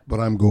 Yeah. but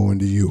I'm going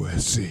to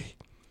USC.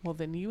 Well,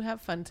 then you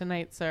have fun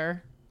tonight,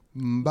 sir.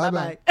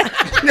 Bye-bye.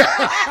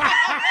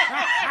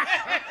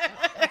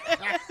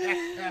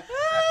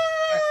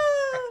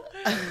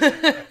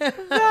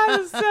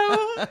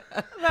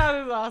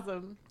 That is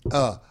awesome.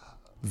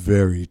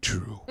 Very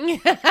true.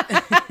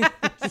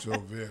 So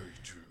very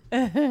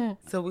true.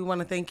 So we want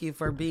to thank you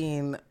for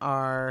being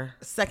our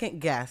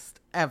second guest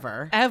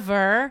ever.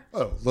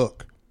 Oh,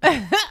 look.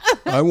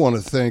 I want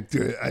to thank.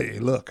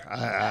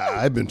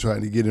 I've been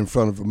trying to get in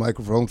front of a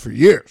microphone for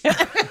years.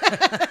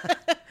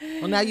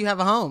 Well, now you have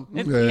a home.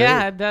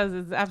 Yeah, it does.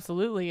 It's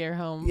absolutely your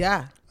home.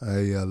 Yeah. I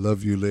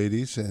love you,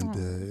 ladies,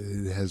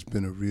 and it has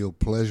been a real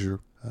pleasure.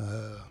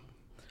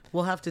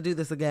 We'll have to do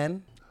this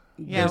again.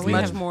 Yeah, There's we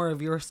much have more of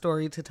your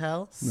story to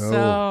tell.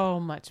 so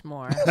much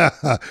more.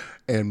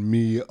 And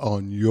me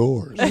on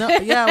yours. No,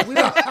 yeah, we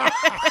don't.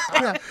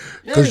 Yeah.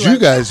 Because you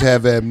guys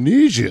have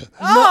amnesia.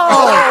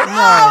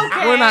 No,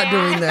 we're not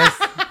doing this.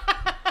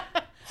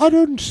 I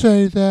didn't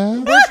say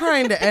that. We're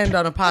trying to end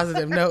on a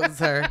positive note,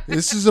 sir.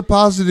 This is a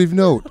positive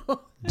note.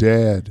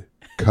 Dad,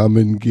 come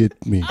and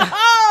get me.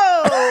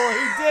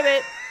 Oh, he did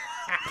it.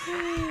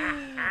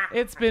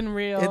 It's been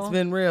real. It's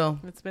been real.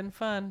 It's been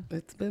fun.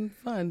 It's been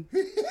fun.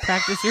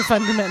 Practice your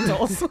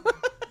fundamentals.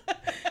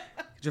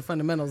 Get your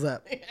fundamentals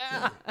up.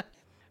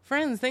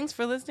 Friends, thanks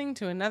for listening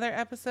to another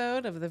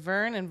episode of the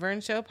Vern and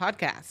Vern Show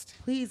podcast.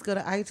 Please go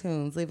to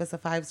iTunes, leave us a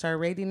 5-star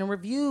rating and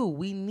review.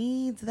 We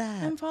need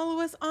that. And follow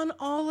us on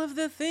all of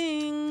the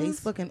things.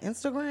 Facebook and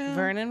Instagram.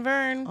 Vern and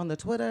Vern. On the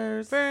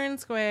Twitters. Vern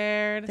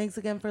Squared. Thanks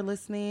again for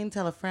listening.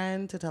 Tell a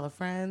friend to tell a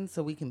friend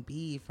so we can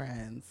be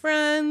friends.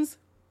 Friends.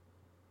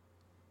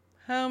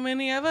 How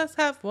many of us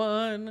have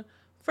one?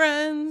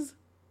 Friends.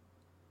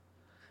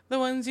 The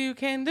ones you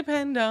can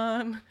depend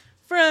on.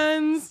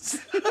 Friends.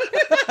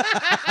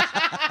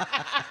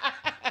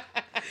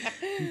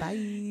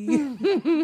 Bye.